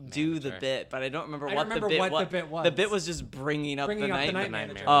Night do the Manager. bit, but I don't remember I what remember the bit what was. the bit was. The bit was just bringing up Bringing the up night. The Night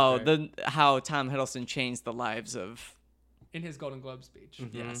Manager. Manager. Oh, how Tom Hiddleston changed the lives of in his Golden Globe speech.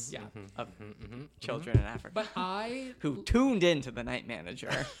 yes, Yeah. of children in Africa But I who tuned into the Night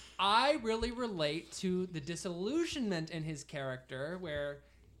Manager. I really relate to the disillusionment in his character where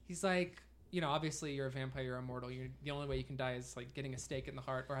he's like, obviously you're a vampire, you're immortal. The only way you can die is like getting a stake in the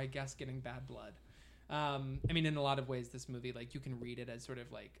heart, or I guess getting bad blood. I mean, in a lot of ways, this movie, like you can read it as sort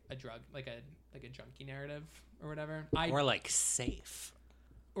of like a drug, like a junkie narrative or whatever. Or like safe.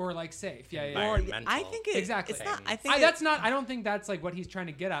 Or like safe. Yeah. Environmental. I think it, Exactly. It's not. I think I don't think that's like what he's trying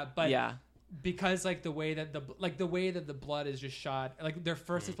to get at, but yeah. because like the way that the blood is just shot, like they're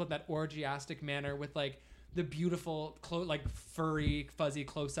first it's that orgiastic manner with like the beautiful like furry fuzzy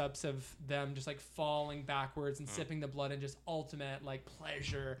close-ups of them just like falling backwards and sipping the blood and just ultimate like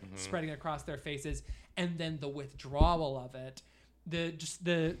pleasure spreading across their faces, and then the withdrawal of it,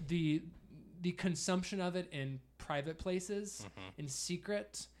 the consumption of it in private places in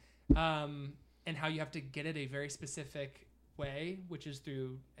secret, and how you have to get it a very specific way, which is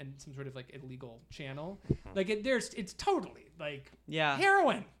through some sort of like illegal channel. Like it's totally like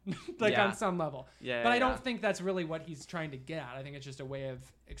heroin, like on some level. Yeah. But I don't think that's really what he's trying to get at. I think it's just a way of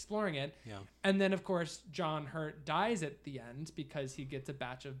exploring it. Yeah. And then of course John Hurt dies at the end because he gets a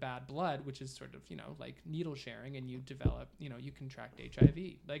batch of bad blood, which is sort of like needle sharing, and you develop you contract HIV.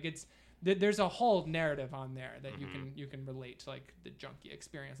 Like there's a whole narrative on there that you can relate to like the junkie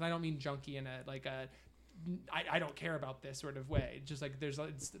experience. And I don't mean junkie in I don't care about this sort of way. Just like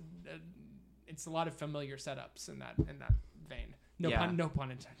it's a lot of familiar setups in that vein. No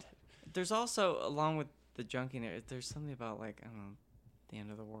pun intended. There's also, along with the junkie narrative, there's something about like, I don't know, the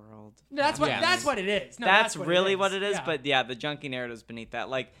end of the world. That's what it is. No, that's what really it is. what it is. Yeah. But yeah, the junkie narrative's beneath that.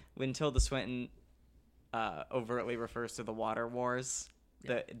 Like when Tilda Swinton overtly refers to the water wars,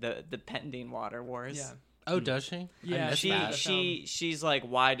 the pending water wars. Yeah. Oh, does she? Yeah, I missed that. She's like,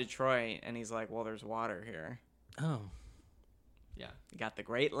 why Detroit? And he's like, well, there's water here. Oh, Yeah. You got the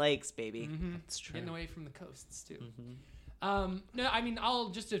Great Lakes, baby. that's true. Getting away from the coasts too. No, I mean, I'll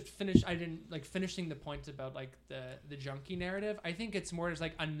just to finish. I didn't like finishing the point about like the junkie narrative. I think it's more as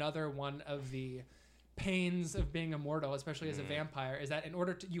like another one of the pains of being immortal, especially as a vampire, is that in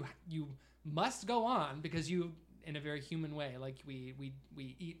order to you must go on because you, in a very human way, like we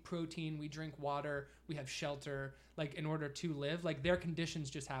eat protein, we drink water, we have shelter, like in order to live. Like their conditions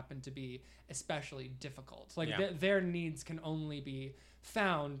just happen to be especially difficult. Like their needs can only be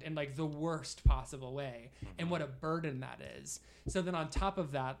found in like the worst possible way, and what a burden that is. So then on top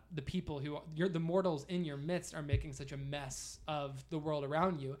of that, the people the mortals in your midst are making such a mess of the world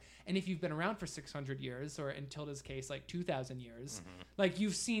around you. And if you've been around for 600 years, or in Tilda's case like 2,000 years, like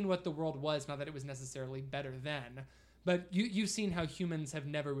you've seen what the world was, not that it was necessarily better then, but you've seen how humans have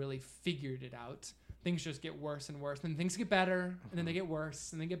never really figured it out. Things just get worse and worse, and things get better, and then they get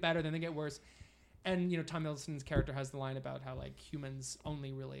worse, and they get better, then they get worse. And, you know, Tom Hiddleston's character has the line about how, like, humans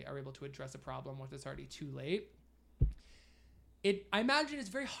only really are able to address a problem when it's already too late. I imagine it's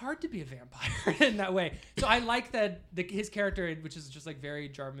very hard to be a vampire in that way. So I like that his character, which is just, like, very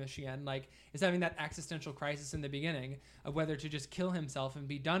Jarmushian, like, is having that existential crisis in the beginning of whether to just kill himself and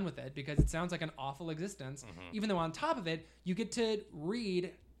be done with it, because it sounds like an awful existence, even though on top of it, you get to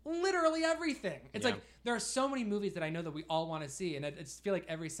read literally everything. It's like there are so many movies that I know that we all want to see, and I just feel like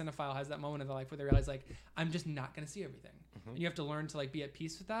every cinephile has that moment in their life where they realize, like, I'm just not going to see everything. And you have to learn to, like, be at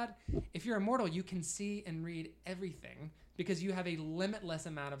peace with that. If you're immortal, you can see and read everything because you have a limitless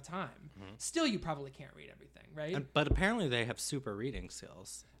amount of time. Still, you probably can't read everything, right? But apparently they have super reading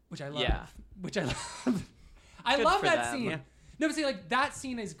skills. Which I love. Yeah. Which I love. I Good love for that them. scene. Yeah. No, but see, like, that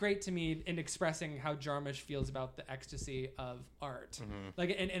scene is great to me in expressing how Jarmusch feels about the ecstasy of art,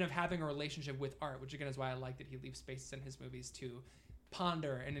 like, and of having a relationship with art. Which again is why I like that he leaves spaces in his movies to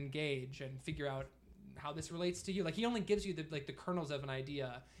ponder and engage and figure out how this relates to you. Like, he only gives you the kernels of an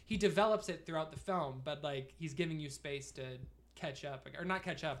idea. He develops it throughout the film, but, like, he's giving you space to catch up, or not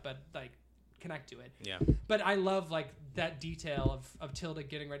catch up, but, like, connect to it. Yeah. But I love, like, that detail of Tilda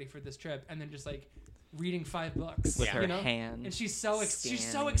getting ready for this trip and then just, like, reading 5 books With her you know? hand And she's so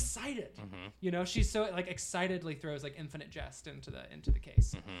scanning. excited. You know, she's so, like, excitedly throws, like, infinite jest into the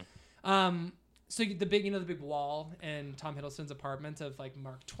case. So the big wall in Tom Hiddleston's apartment of, like,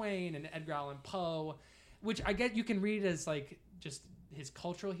 Mark Twain and Edgar Allan Poe, which I get you can read as, like, just his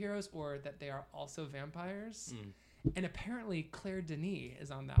cultural heroes, or that they are also vampires. And apparently Claire Denis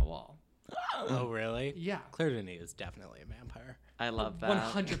is on that wall. Oh, really? Yeah. Claire Denis is definitely a vampire. I love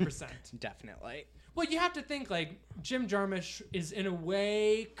that. 100%. Definitely. Well, you have to think, like, Jim Jarmusch is in a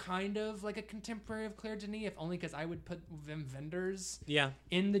way kind of like a contemporary of Claire Denis, if only because I would put Wim Wenders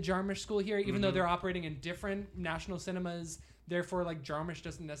in the Jarmusch school here, even though they're operating in different national cinemas. Therefore, like, Jarmusch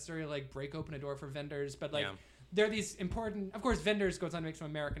doesn't necessarily, like, break open a door for Wenders, but, like, there are these important... Of course, Wenders goes on to make some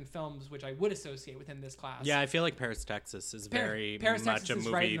American films, which I would associate within this class. Yeah, I feel like Paris, Texas is very Paris, much Texas a is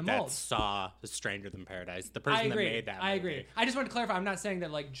movie right in the that mold. saw Stranger Than Paradise. The I person that agree. made that I movie. agree. I just want to clarify. I'm not saying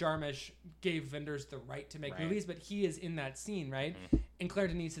that, like, Jarmusch gave Wenders the right to make movies, but he is in that scene, right? And Claire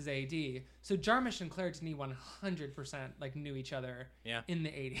Denis is AD. So Jarmusch and Claire Denis 100% like knew each other in the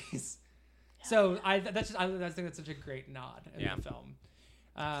 80s. So I think that's such a great nod in the film.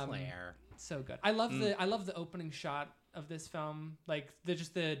 Claire. So good. I love the opening shot of this film. Like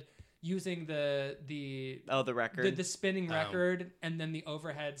the using the record, the spinning record, and then the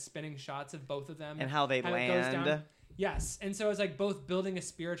overhead spinning shots of both of them and how they it goes land. down. Yes, and so it's like both building a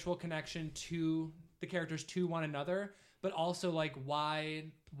spiritual connection to the characters to one another, but also, like, why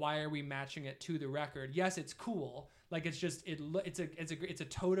are we matching it to the record? Yes, it's cool. Like, it's just it's a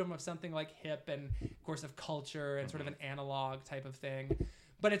totem of something, like, hip and, of course, of culture and sort of an analog type of thing.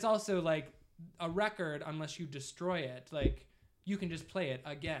 But it's also, like, a record, unless you destroy it, like, you can just play it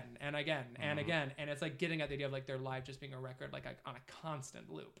again and again and again. And it's like getting at the idea of, like, their life just being a record, like, on a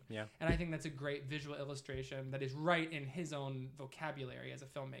constant loop. Yeah. And I think that's a great visual illustration that is right in his own vocabulary as a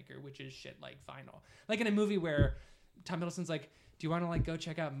filmmaker, which is shit like vinyl. Like, in a movie where Tom Hiddleston's like, do you want to, like, go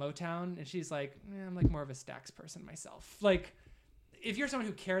check out Motown? And she's like, I'm, like, more of a Stax person myself. Like, if you're someone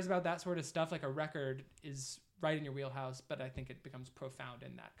who cares about that sort of stuff, like, a record is right in your wheelhouse, but I think it becomes profound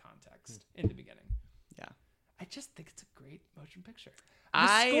in that context in the beginning. Yeah. I just think it's a great motion picture.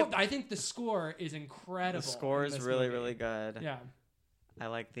 I think the score is incredible. The score is really, movie. really good. Yeah. I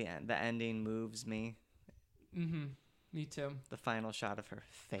like the end. The ending moves me. Me too. The final shot of her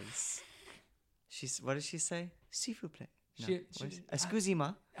face. What does she say? S'il vous plaît. No.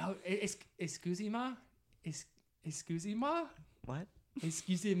 Excusez-moi. Oh, excusez-moi? Excusez-moi? What?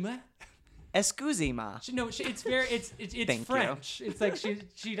 Excusez-moi? Excusez-moi. No, it's very it's Thank French. you. It's like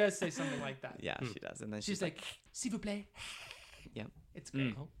she does say something like that. Yeah, she does, and then she's like, s'il vous plaît. Yep. It's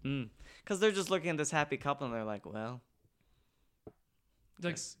great. Because they're just looking at this happy couple, and they're like, well,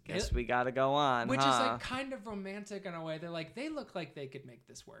 like, guess we gotta go on, which is, like, kind of romantic in a way. They're like, they look like they could make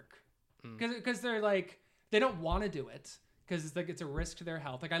this work, because they're like, they don't want to do it because it's like it's a risk to their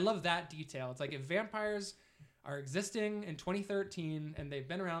health. Like, I love that detail. It's like, if vampires are existing in 2013 and they've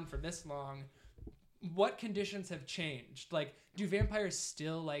been around for this long, what conditions have changed? Like, do vampires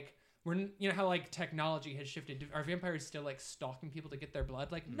still, like, you know how, like, technology has shifted? Are vampires still, like, stalking people to get their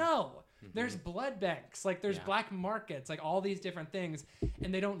blood? Like, no. There's blood banks. Like, there's black markets. Like, all these different things.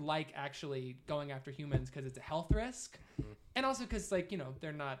 And they don't like actually going after humans because it's a health risk. And also because, like, you know,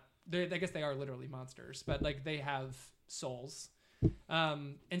 I guess they are literally monsters. But, like, they have souls.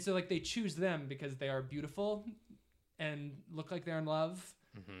 And so, like, they choose them because they are beautiful and look like they're in love.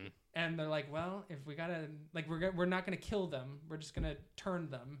 And they're like, well, if we gotta, like, we're not gonna kill them. We're just gonna turn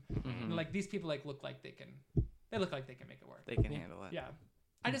them. And, like, these people like look like they can make it work. They can handle it. Yeah.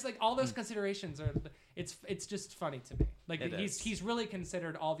 I just like all those considerations are. It's just funny to me. Like he's really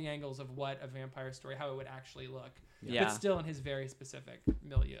considered all the angles of what a vampire story, how it would actually look. Yeah. But still in his very specific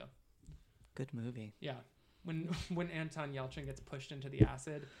milieu. Good movie. Yeah. When Anton Yelchin gets pushed into the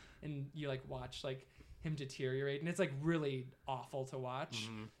acid and you like watch like him deteriorate, and it's like really awful to watch.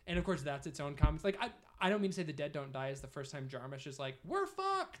 And of course that's its own comics. Like I don't mean to say The Dead Don't Die is the first time Jarmusch is like, we're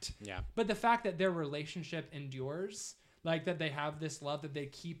fucked. Yeah. But the fact that their relationship endures, like that they have this love that they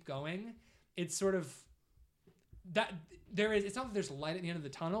keep going, it's sort of that it's not that there's light at the end of the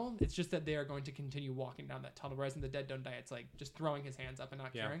tunnel. It's just that they are going to continue walking down that tunnel. Whereas in The Dead Don't Die, it's like just throwing his hands up and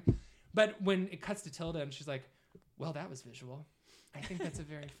not caring. But when it cuts to Tilda and she's like, well, that was visual. I think that's a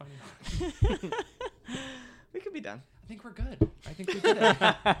very funny one. We could be done. I think we're good. I think we did it.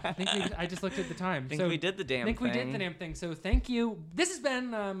 I just looked at the time. I think we did the damn thing. We did the damn thing. So thank you. This has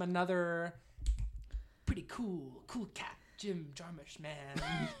been another pretty cool cat Jim Jarmusch man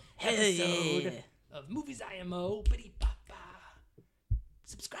episode of Movies IMO.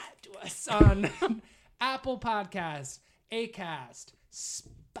 Subscribe to us on Apple Podcasts, Acast,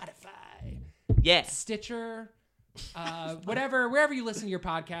 Spotify, Stitcher, wherever you listen to your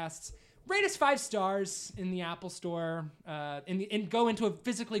podcasts. Rate us 5 stars in the Apple Store,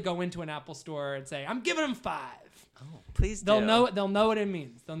 physically go into an Apple Store and say, I'm giving them 5. Oh, please do. They'll know what it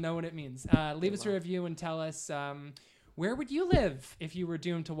means. Leave us a review and tell us where would you live if you were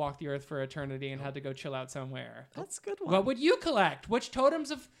doomed to walk the earth for eternity and had to go chill out somewhere. That's a good one. What would you collect? Which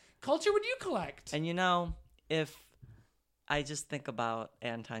totems of culture would you collect? And if I just think about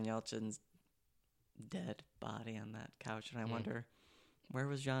Anton Yelchin's dead body on that couch, and I wonder, where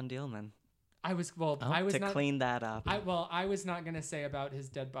was John Dielman? I was clean that up. I was not gonna say about his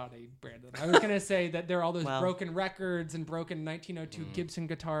dead body, Brandon. I was gonna say that there are all those broken records and broken 1902 Gibson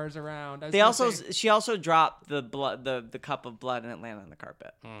guitars around. She also dropped the cup of blood and it landed on the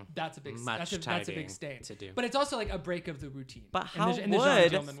carpet. That's a big Much that's a big stain to do. But it's also like a break of the routine. But in the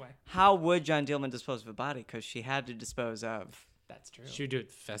John Dielman way. How would John Dielman dispose of a body? Because she had to dispose of. That's true. She would do it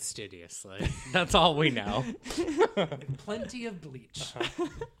fastidiously. That's all we know. Plenty of bleach.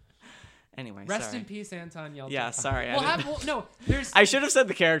 Anyway, Rest in peace, Anton Yelchin. Yeah, sorry. I should have said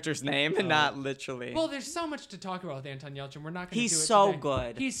the character's name and not literally. Well, there's so much to talk about with Anton Yelchin. We're not going to do it He's so today.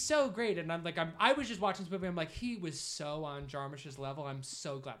 good. He's so great, and I was just watching this movie. I'm like, he was so on Jarmusch's level. I'm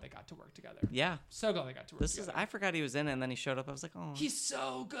so glad they got to work together. Yeah, so glad they got to work together. I forgot he was in it, and then he showed up. I was like, oh, he's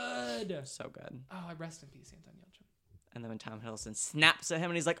so good. So good. Oh, I rest in peace, Anton Yelchin. And then when Tom Hiddleston snaps at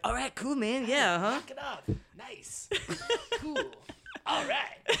him, and he's like, all right, cool, man. Yeah, huh? Knock it up. Nice. Cool. All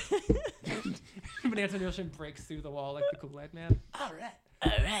right. When Anton Yelchin breaks through the wall like the Kool-Aid Man. All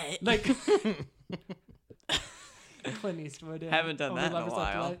right. Like Clint Eastwood. Haven't done that in a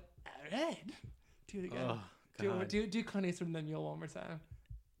while. All right. Do it again. Oh, do Clint Eastwood and then you'll one more time.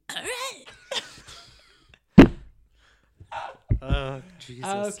 All right. Oh, Jesus.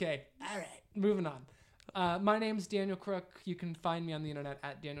 Okay. All right. Moving on. My name's Daniel Crook. You can find me on the internet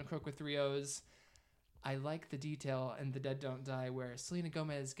at Daniel Crook with 3 O's. I like the detail in The Dead Don't Die where Selena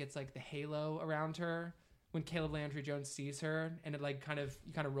Gomez gets like the halo around her when Caleb Landry Jones sees her, and it like you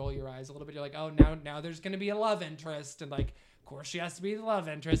kind of roll your eyes a little bit. You're like, oh, now there's gonna be a love interest, and like of course she has to be the love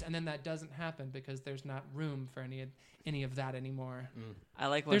interest, and then that doesn't happen because there's not room for any of that anymore. I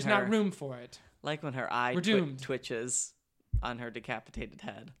like when there's not room for it. Like when her eye twitches on her decapitated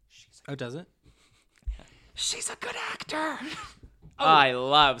head. Oh, does it? She's a good actor. Oh, I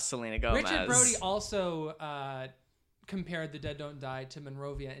love Selena Gomez. Richard Brody also compared The Dead Don't Die to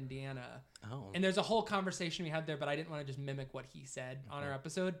Monrovia, Indiana. Oh. And there's a whole conversation we had there, but I didn't want to just mimic what he said on our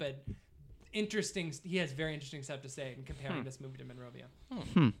episode. But interesting, he has very interesting stuff to say in comparing this movie to Monrovia.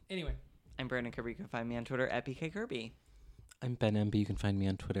 Anyway. I'm Brandon Kirby. You can find me on Twitter at BK Kirby. I'm Ben Emby. You can find me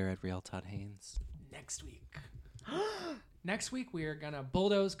on Twitter at Real Todd Haynes. Next week, we are going to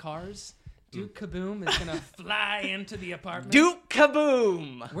bulldoze cars. Duke Kaboom is going to fly into the apartment. Duke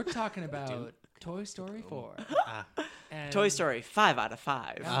Kaboom! We're talking about Toy Story 4. And, Toy Story 5 out of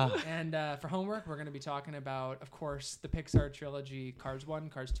 5. And for homework, we're going to be talking about, of course, the Pixar trilogy, Cars 1,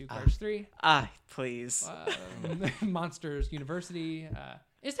 Cars 2, Cars 3. Please. Monsters University.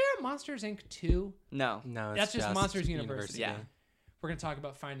 Is there a Monsters, Inc. 2? No. That's just Monsters University. Yeah. We're going to talk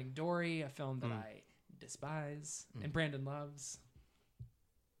about Finding Dory, a film that I despise and Brandon loves.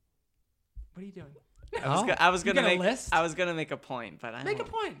 What are you doing? I was gonna make list? I was gonna make a point, but I Make a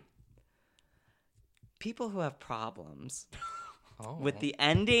point. People who have problems with the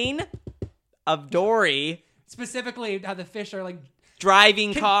ending of Dory, specifically how the fish are like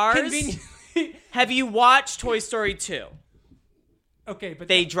driving cars. Conveniently. Have you watched Toy Story 2? Okay, but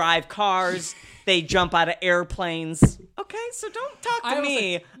They drive cars. They jump out of airplanes. Okay, so don't talk I to will me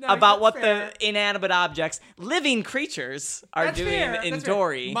say- no, about that's what fair. the inanimate objects, living creatures, are That's doing fair, in that's fair.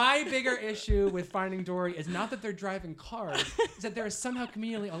 Dory. My bigger issue with Finding Dory is not that they're driving cars, is that there is somehow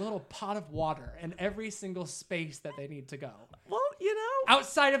conveniently a little pot of water in every single space that they need to go. Well, you know,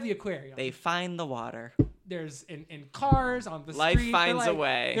 Outside of the aquarium. they find the water. There's in cars, on the Life street. they're finds a like,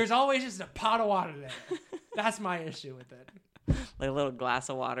 way. There's always just a pot of water there. That's my issue with it. Like a little glass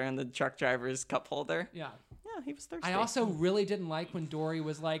of water in the truck driver's cup holder. Yeah. Yeah, he was thirsty. I also really didn't like when Dory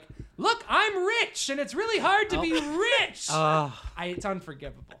was like, "Look, I'm rich, and it's really hard to be rich." It's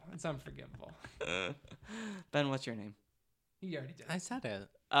unforgivable. It's unforgivable. Ben, what's your name? You already did. I said it.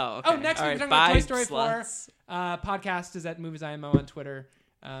 Oh, okay. Oh, next All week we're right, talking about Toy bye, Story 4. sluts. Podcast is at Movies IMO on Twitter.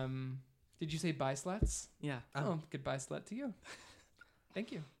 Did you say bye, sluts? Yeah. Oh, goodbye, slut to you.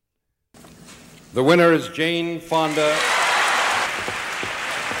 Thank you. The winner is Jane Fonda.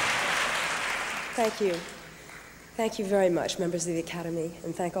 Thank you. Thank you very much, members of the Academy,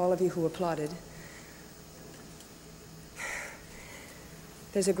 and thank all of you who applauded.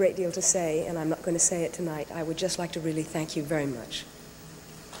 There's a great deal to say, and I'm not going to say it tonight. I would just like to really thank you very much.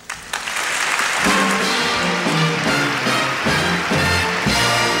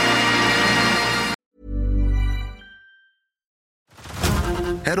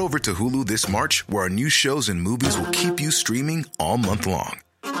 Head over to Hulu this March, where our new shows and movies will keep you streaming all month long.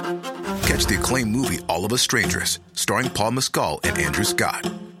 Catch the acclaimed movie All of Us Strangers, starring Paul Mescal and Andrew Scott.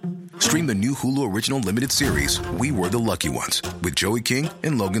 Stream the new Hulu original limited series We Were the Lucky Ones with Joey King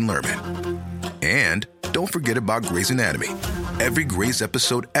and Logan Lerman. And don't forget about Grey's Anatomy. Every Grey's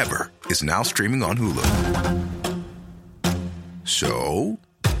episode ever is now streaming on Hulu. So,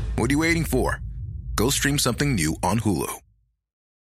 what are you waiting for? Go stream something new on Hulu.